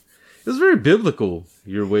was very biblical,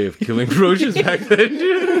 your way of killing roaches back then.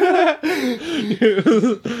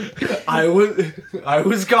 I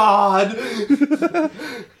was God.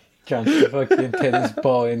 Dropped the fucking tennis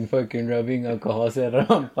ball and fucking rubbing alcohol, set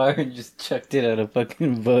it on fire and just chucked it at a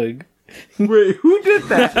fucking bug. Wait, who did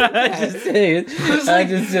that? I just saying.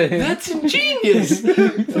 That's ingenious.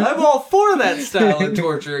 I'm all for that style of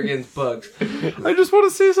torture against bugs. I just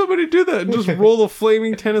want to see somebody do that and just roll a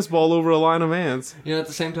flaming tennis ball over a line of ants. You know, at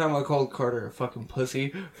the same time, I called Carter a fucking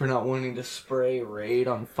pussy for not wanting to spray Raid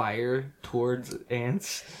on fire towards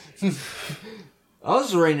ants. I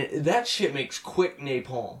was raining. That shit makes quick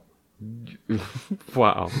napalm.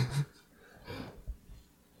 Wow.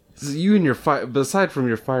 So you and your fire, aside from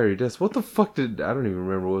your fiery death, what the fuck I don't even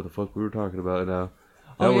remember what the fuck we were talking about now.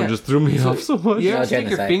 That one just threw me off so much. You ever stick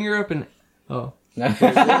your finger up and... Oh.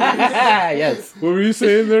 Yes. What were you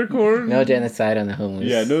saying there, Corn? No genocide on the homeless.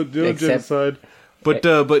 Yeah, no genocide.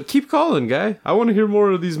 But keep calling, guy. I want to hear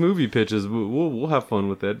more of these movie pitches. We'll have fun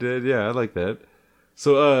with that. Yeah, I like that.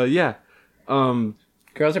 So yeah.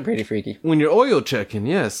 Girls are pretty freaky. When you're oil checking,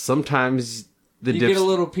 yes, sometimes you get a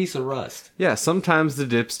little piece of rust. Yeah, sometimes the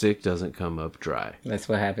dipstick doesn't come up dry. That's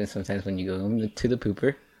what happens sometimes when you go to the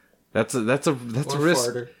pooper. That's a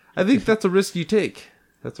risk. Farter. I think that's a risk you take.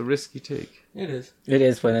 It is. It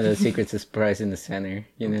is one of the secrets of surprise in the center.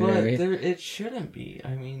 You know what I mean? It shouldn't be.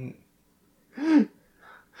 I mean, like,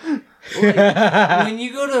 when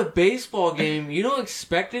you go to a baseball game, you don't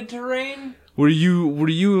expect it to rain. Were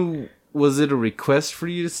you? Was it a request for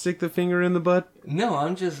you to stick the finger in the butt? No,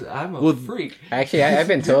 I'm a freak. Actually, I've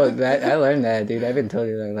been told that. I learned that, dude. I've been told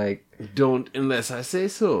that, like, don't unless I say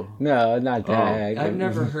so. No, not that. Oh.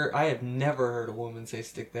 I have never heard a woman say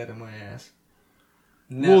stick that in my ass.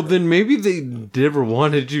 Never. Well, then maybe they never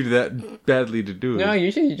wanted you that badly to do it. No,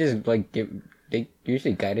 usually you just like they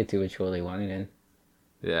usually guide it to which hole they want it in.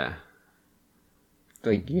 Yeah.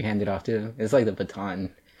 Like you hand it off to them. It's like the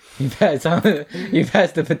baton. You pass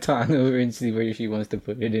the baton over and see where she wants to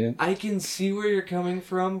put it in. I can see where you're coming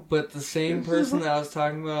from, but the same person that I was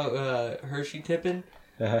talking about Hershey tipping,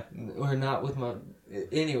 or not with my.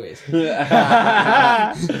 Anyways.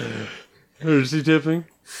 Hershey tipping.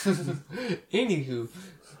 Anywho,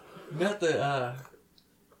 not the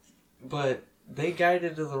but they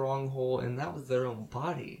guided to the wrong hole, and that was their own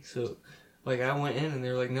body. So, like, I went in and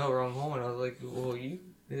they were like, "No, wrong hole," and I was like, "Well,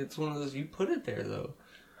 it's one of those. You put it there though."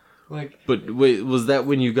 Like, but wait, was that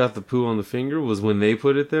when you got the poo on the finger? Was when they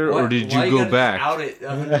put it there, or did you go back? Out it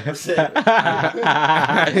 100%.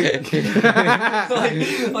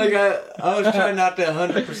 like I was trying not to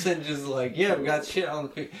 100% just like, yeah, we got shit on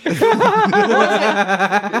the finger.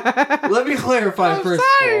 Let me clarify first of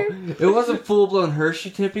all. It wasn't full blown Hershey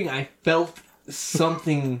tipping. I felt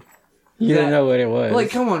something. You didn't know what it was.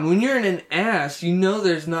 Like, come on, when you're in an ass, you know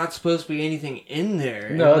there's not supposed to be anything in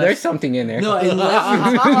there. No, there's something in there. No,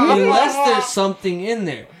 unless there's something in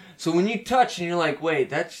there. So when you touch and you're like,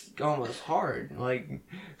 wait, that's almost hard. Like,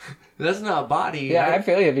 that's not a body. Yeah, I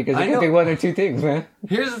feel you because it could be one or two things, man.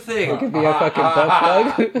 Here's the thing. It could be a fucking butt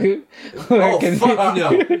plug. Oh, fuck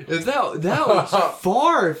no. If that was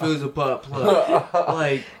far if it was a butt plug.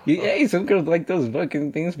 Like, hey, some girls like those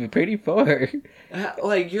fucking things be pretty far.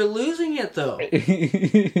 Like, you're losing it, though.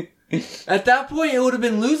 At that point, it would have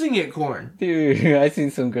been losing it, Corn. Dude, I've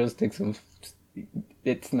seen some girls take some...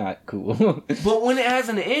 It's not cool. But when it has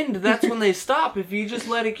an end, that's when they stop. If you just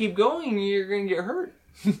let it keep going, you're going to get hurt.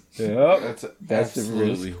 Yep. That's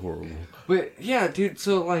absolutely horrible. But, yeah, dude,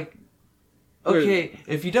 so, like... Okay,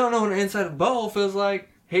 if you don't know what an inside of a butthole feels like,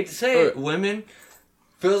 hate to say it, women,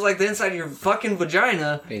 feels like the inside of your fucking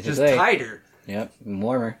vagina, basically. Just tighter. Yep,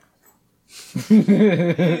 warmer.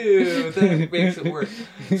 Ew, that makes it worse.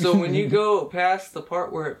 So when you go past the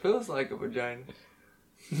part where it feels like a vagina,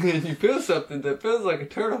 and you feel something that feels like a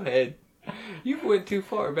turtle head, you went too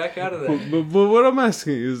far. Back out of that. But what I'm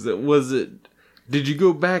asking is that did you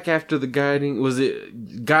go back after the guiding? Was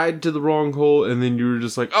it guide to the wrong hole and then you were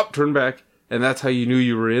just like, turn back, and that's how you knew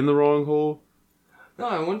you were in the wrong hole? No,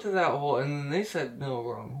 I went to that hole and then they said no,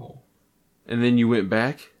 wrong hole. And then you went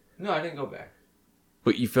back? No, I didn't go back.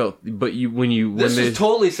 But you felt, This was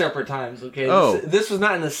totally separate times, okay? Oh. This was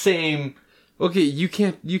not in the same... Okay, you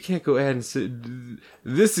can't go ahead and say,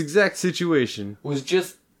 this exact situation was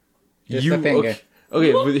just the finger.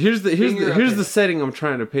 Okay, but here's the setting I'm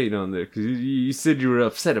trying to paint on there, because you said you were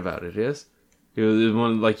upset about it, yes? It was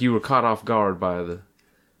one, like you were caught off guard by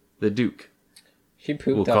the Duke. She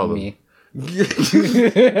pooped on me.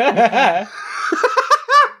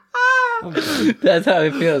 That's how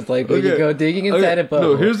it feels like when you go digging inside a butthole.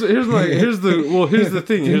 No, here's the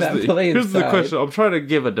thing. Here's the question. I'm trying to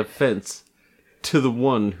give a defense to the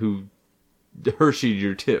one who Hersheyed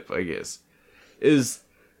your tip, I guess.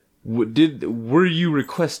 Were you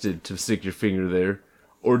requested to stick your finger there,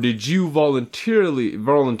 or did you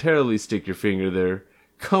voluntarily stick your finger there?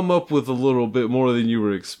 Come up with a little bit more than you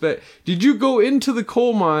were expect. Did you go into the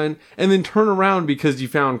coal mine and then turn around because you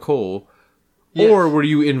found coal? Yes. Or were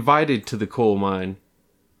you invited to the coal mine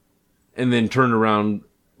and then turn around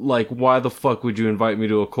like, why the fuck would you invite me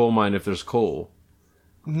to a coal mine if there's coal?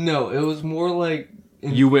 No, it was more like...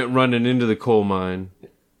 You went running into the coal mine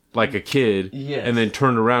like a kid, yes, and then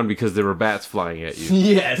turned around because there were bats flying at you.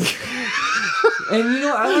 Yes. And you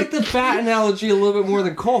know, I like the bat analogy a little bit more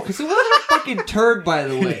than coal, because it wasn't a fucking turd, by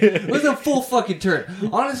the way. It was a full fucking turd.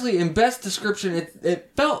 Honestly, in best description,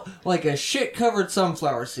 it felt like a shit-covered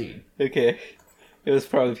sunflower seed. Okay. It was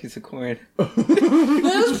probably a piece of corn.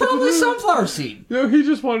 It was probably sunflower seed. No, he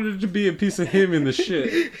just wanted it to be a piece of him in the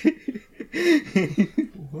shit.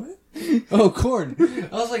 What? Oh, corn.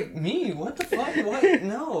 I was like, me? What the fuck? What?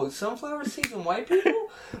 No, sunflower seeds and white people?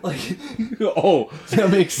 Like, Oh, that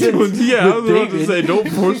makes sense. yeah, I was with about to David. say, don't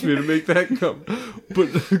force me to make that come. But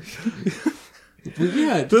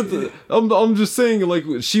Yeah, I'm just saying, like,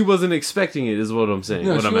 she wasn't expecting it, is what I'm saying.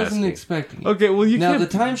 no, what she I'm wasn't asking. expecting it. Okay, well, you Now, can't.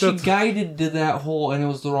 the time she that's- guided to that hole and it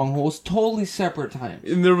was the wrong hole was totally separate times.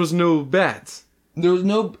 and there was no bats. There was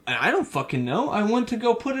no... I don't fucking know. I went to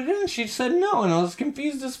go put it in and she said no and I was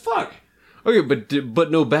confused as fuck. Okay, but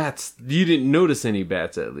no bats. You didn't notice any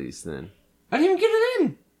bats, at least, then. I didn't even get it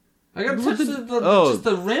in. I got to touch Oh. just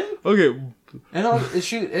the rim Okay, and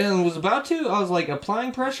and was about to. I was like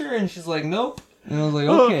applying pressure and she's like, nope. And I was like,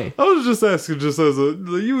 oh, okay. I was just asking, just as a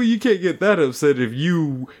you can't get that upset if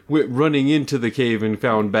you went running into the cave and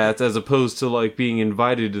found bats, as opposed to like being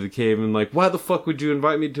invited to the cave and like, why the fuck would you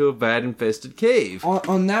invite me to a bat infested cave?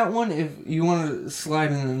 On that one, if you want to slide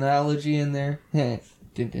an analogy in there,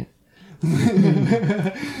 didn't.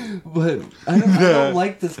 But I don't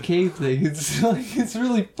like this cave thing. It's like it's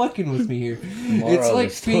really fucking with me here. Moral It's of like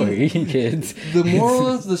the story, kids. the moral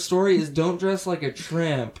of the story is don't dress like a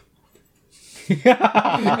tramp and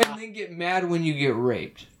then get mad when you get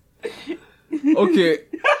raped. Okay,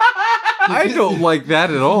 I don't like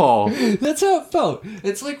that at all. That's how it felt.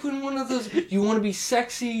 It's like when one of those, you want to be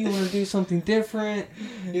sexy, you want to do something different.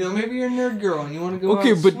 You know, maybe you're a nerd girl and you want to go.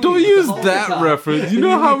 Okay, out but sweet don't with the use Hulk that top. reference. You And know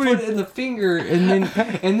then how you many- put it in the finger, and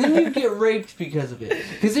then you get raped because of it.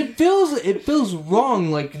 Because it feels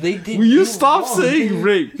wrong. Like they did. Will you you stop wrong. saying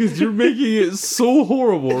rape? Because you're making it so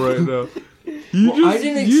horrible right now. You Well, I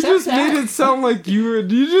didn't you accept just that. made it sound like you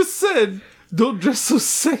just said, don't dress so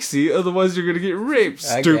sexy, otherwise you're gonna get raped,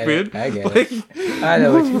 I get stupid. it, I get Like, I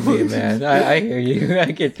know what you mean, man. I hear you.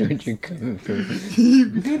 I get where you're coming from.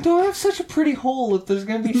 You don't have such a pretty hole if there's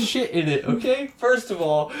gonna be shit in it. Okay, first of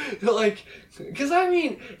all, like, because I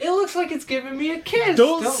mean, it looks like it's giving me a kiss.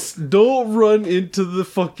 don't run into the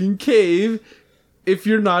fucking cave if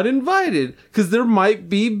you're not invited, because there might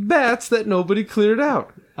be bats that nobody cleared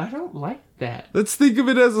out. I don't like that. Let's think of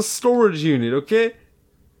it as a storage unit, okay?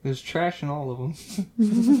 There's trash in all of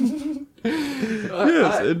them.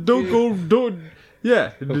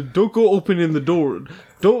 Yes, and don't go opening the door.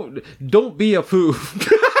 Don't be a poo.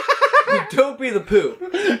 Don't be the poo.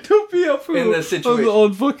 Don't be a poo In this situation.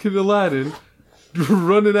 on fucking Aladdin,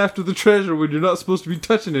 running after the treasure when you're not supposed to be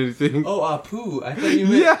touching anything. Oh, poo. I thought you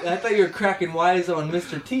meant. Yeah. I thought you were cracking wise on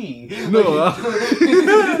Mr. T. No,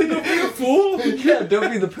 don't be a fool. Yeah,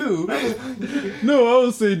 don't be the poo. no, I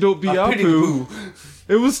was saying don't be a pity poo.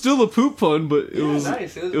 It was still a poop pun, but it was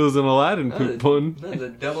nice. it was an Aladdin poop pun. That's a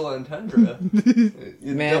double entendre.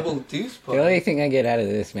 Man, Double deuce pun. The only thing I get out of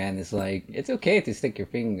this, man, is like, it's okay to stick your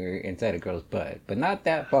finger inside a girl's butt, but not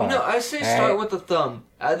that far. No, I say start with the thumb.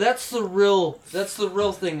 That's the real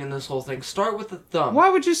thing in this whole thing. Start with the thumb. Why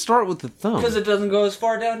would you start with the thumb? Because it doesn't go as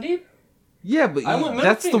far down deep. Yeah, but I went middle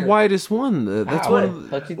that's the finger. widest one. That's How? one. Of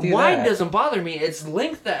the, How'd you do Wide that? doesn't bother me. It's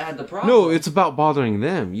length that had the problem. no, it's about bothering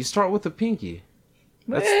them. You start with the pinky.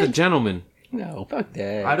 That's the What? gentleman. No, fuck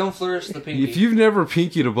that. I don't flourish the pinky. If you've never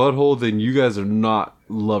pinkied a butthole, then you guys are not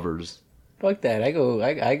lovers. Fuck that. I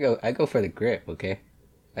go for the grip, okay?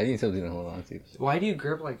 I need something to hold on to. Why do you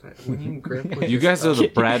grip like that? When you grip with You your guys are thumb? the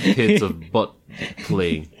Brad Pitts of butt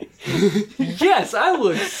playing. Yes, I will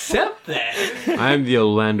accept that. I'm the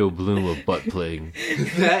Orlando Bloom of butt playing.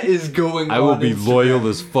 That is going on. I will be Instagram. loyal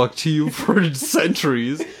as fuck to you for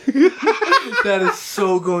centuries. That is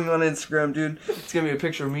so going on Instagram, dude. It's gonna be a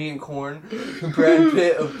picture of me and Korn, Brad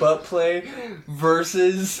Pitt of butt play,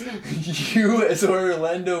 versus you as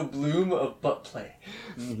Orlando Bloom of butt play.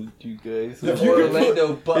 You guys.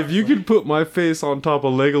 If you could put my face on top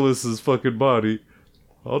of Legolas's fucking body,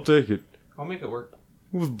 I'll take it. I'll make it work.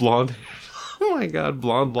 With blonde. Oh my god,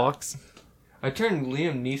 blonde locks. I turned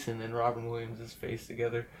Liam Neeson and Robin Williams' face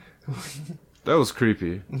together. That was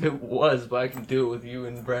creepy. It was, but I can do it with you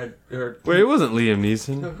and Brad. Wait, it wasn't Liam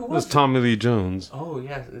Neeson. No, who It was was it? Tommy Lee Jones. Oh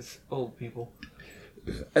yes, it's old people.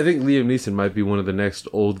 I think Liam Neeson might be one of the next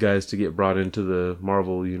old guys to get brought into the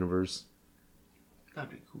Marvel universe.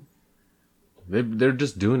 That'd be cool. They're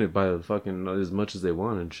just doing it by fucking as much as they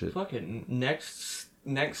want and shit. Fuck it. Next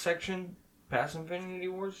section, past Infinity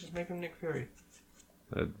Wars, just make him Nick Fury.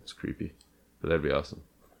 That's creepy. But that'd be awesome.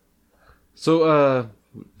 So,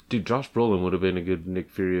 dude, Josh Brolin would have been a good Nick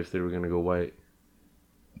Fury if they were gonna go white.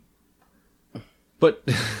 But,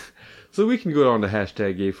 so we can go on to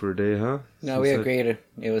hashtag gay for a day, huh? No, we agreed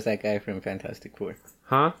it was that guy from Fantastic Four.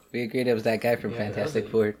 Huh? We agreed it was that guy from Yeah, Fantastic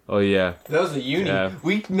that Four. Oh yeah. That was a uni. Yeah.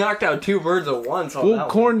 We knocked out two birds at once on Well, that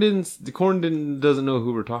Korn doesn't know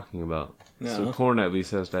who we're talking about. No. So Korn at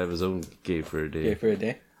least has to have his own gay for a day. Gay for a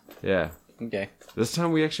day. Yeah. Okay. This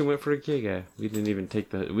time we actually went for a gay guy. We didn't take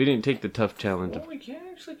the tough challenge. Well, we can't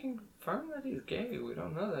actually confirm that he's gay. We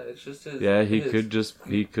don't know that. It's just his. Yeah, he his- could just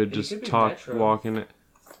could be talk, metro. walking it.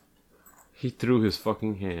 He threw his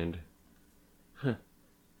fucking hand.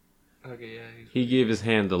 Okay, yeah. He gave his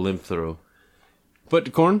hand the limp throw.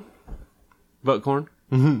 Butt corn.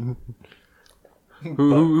 Who'd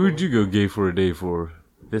you go gay for a day for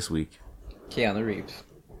this week? Keanu Reeves.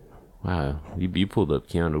 Wow, you pulled up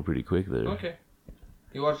Keanu pretty quick there. Okay.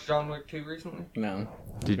 You watched John Wick 2 recently? No.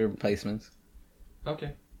 Did- Replacements.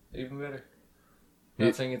 Okay. Even better.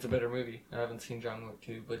 Not saying it's a better movie. I haven't seen John Wick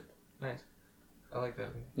 2, but nice. I like that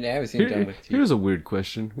movie. Yeah, I haven't seen John Wick 2. Here's a weird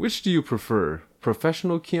question. Which do you prefer?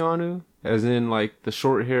 Professional Keanu? As in, like, the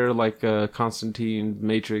short hair, like Constantine,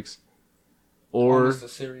 Matrix? Or, Almost a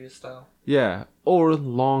serious style. yeah, or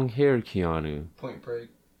long hair Keanu? Point Break.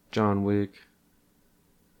 John Wick.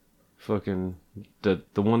 Fucking, the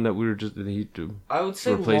one that we were just, I would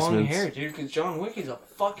say long Replacements. hair, dude, because John Wick is a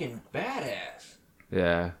fucking badass.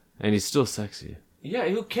 yeah, and he's still sexy. Yeah,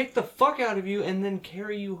 he'll kick the fuck out of you and then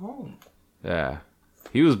carry you home. Yeah.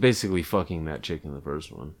 He was basically fucking that chick in the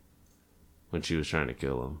first one. When she was trying to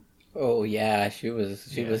kill him. Oh yeah, she was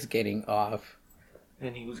getting off.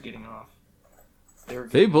 And he was getting off.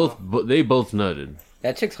 They both nutted.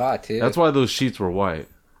 That chick's hot too. That's why those sheets were white.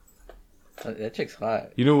 That chick's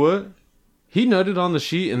hot. You know what? He nutted on the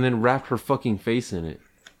sheet and then wrapped her fucking face in it.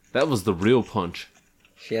 That was the real punch.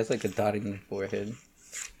 She has like a dot in the forehead.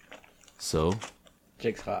 So?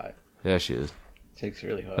 Chick's hot. Yeah, she is. Chick's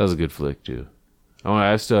really hot. That was a good flick, too.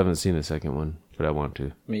 I still haven't seen the second one, but I want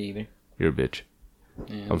to. Me either. You're a bitch.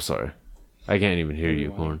 Yeah. I'm sorry. I can't even hear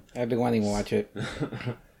you, Corn. I've been wanting to watch it.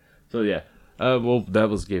 So, yeah. Well, that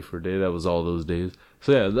was Gay for a Day. That was all those days.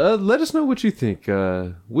 So, yeah, let us know what you think.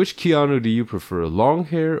 Which Keanu do you prefer? Long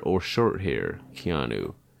hair or short hair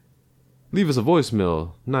Keanu? Leave us a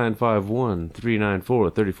voicemail.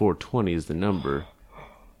 951-394-3420 is the number.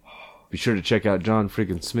 Be sure to check out John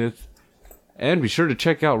friggin' Smith. And be sure to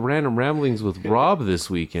check out Random Ramblings with Rob this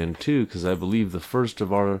weekend, too, because I believe the first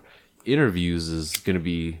of our interviews is going to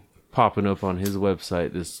be popping up on his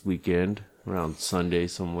website this weekend, around Sunday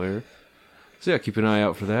somewhere. So, yeah, keep an eye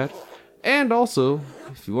out for that. And also,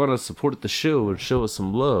 if you want to support the show and show us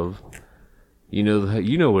some love, you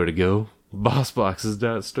know where to go.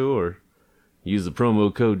 BossBoxes.store. Use the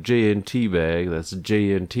promo code JNTBAG, that's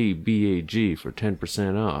JNTBAG, for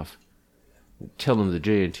 10% off. Tell them the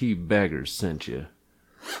J&T baggers sent you.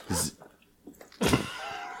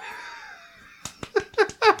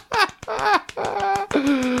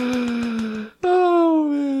 Oh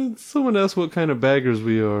man, someone asked what kind of baggers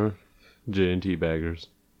we are. J&T baggers.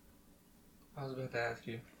 I was about to ask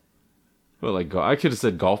you. Well, like I could have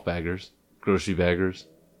said golf baggers, grocery baggers.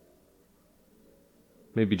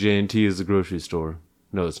 Maybe J&T is a grocery store.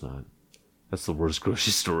 No, it's not. That's the worst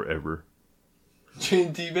grocery store ever.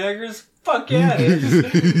 J&T baggers? Fuck yeah, it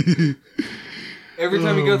is. Every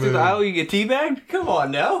time you go through the aisle, you get teabagged? Come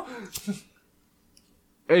on now.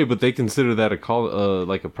 Hey, but they consider that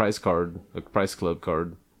like a price card, a price club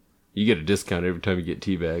card. You get a discount every time you get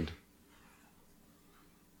teabagged.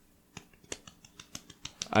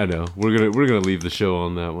 I know. We're gonna leave the show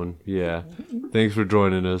on that one. Yeah. Thanks for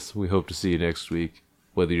joining us. We hope to see you next week.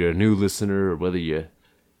 Whether you're a new listener or whether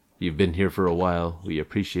you've been here for a while, we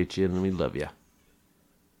appreciate you and we love you.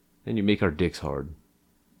 And you make our dicks hard.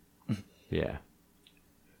 Yeah.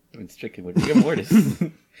 It's tricky with rigor mortis.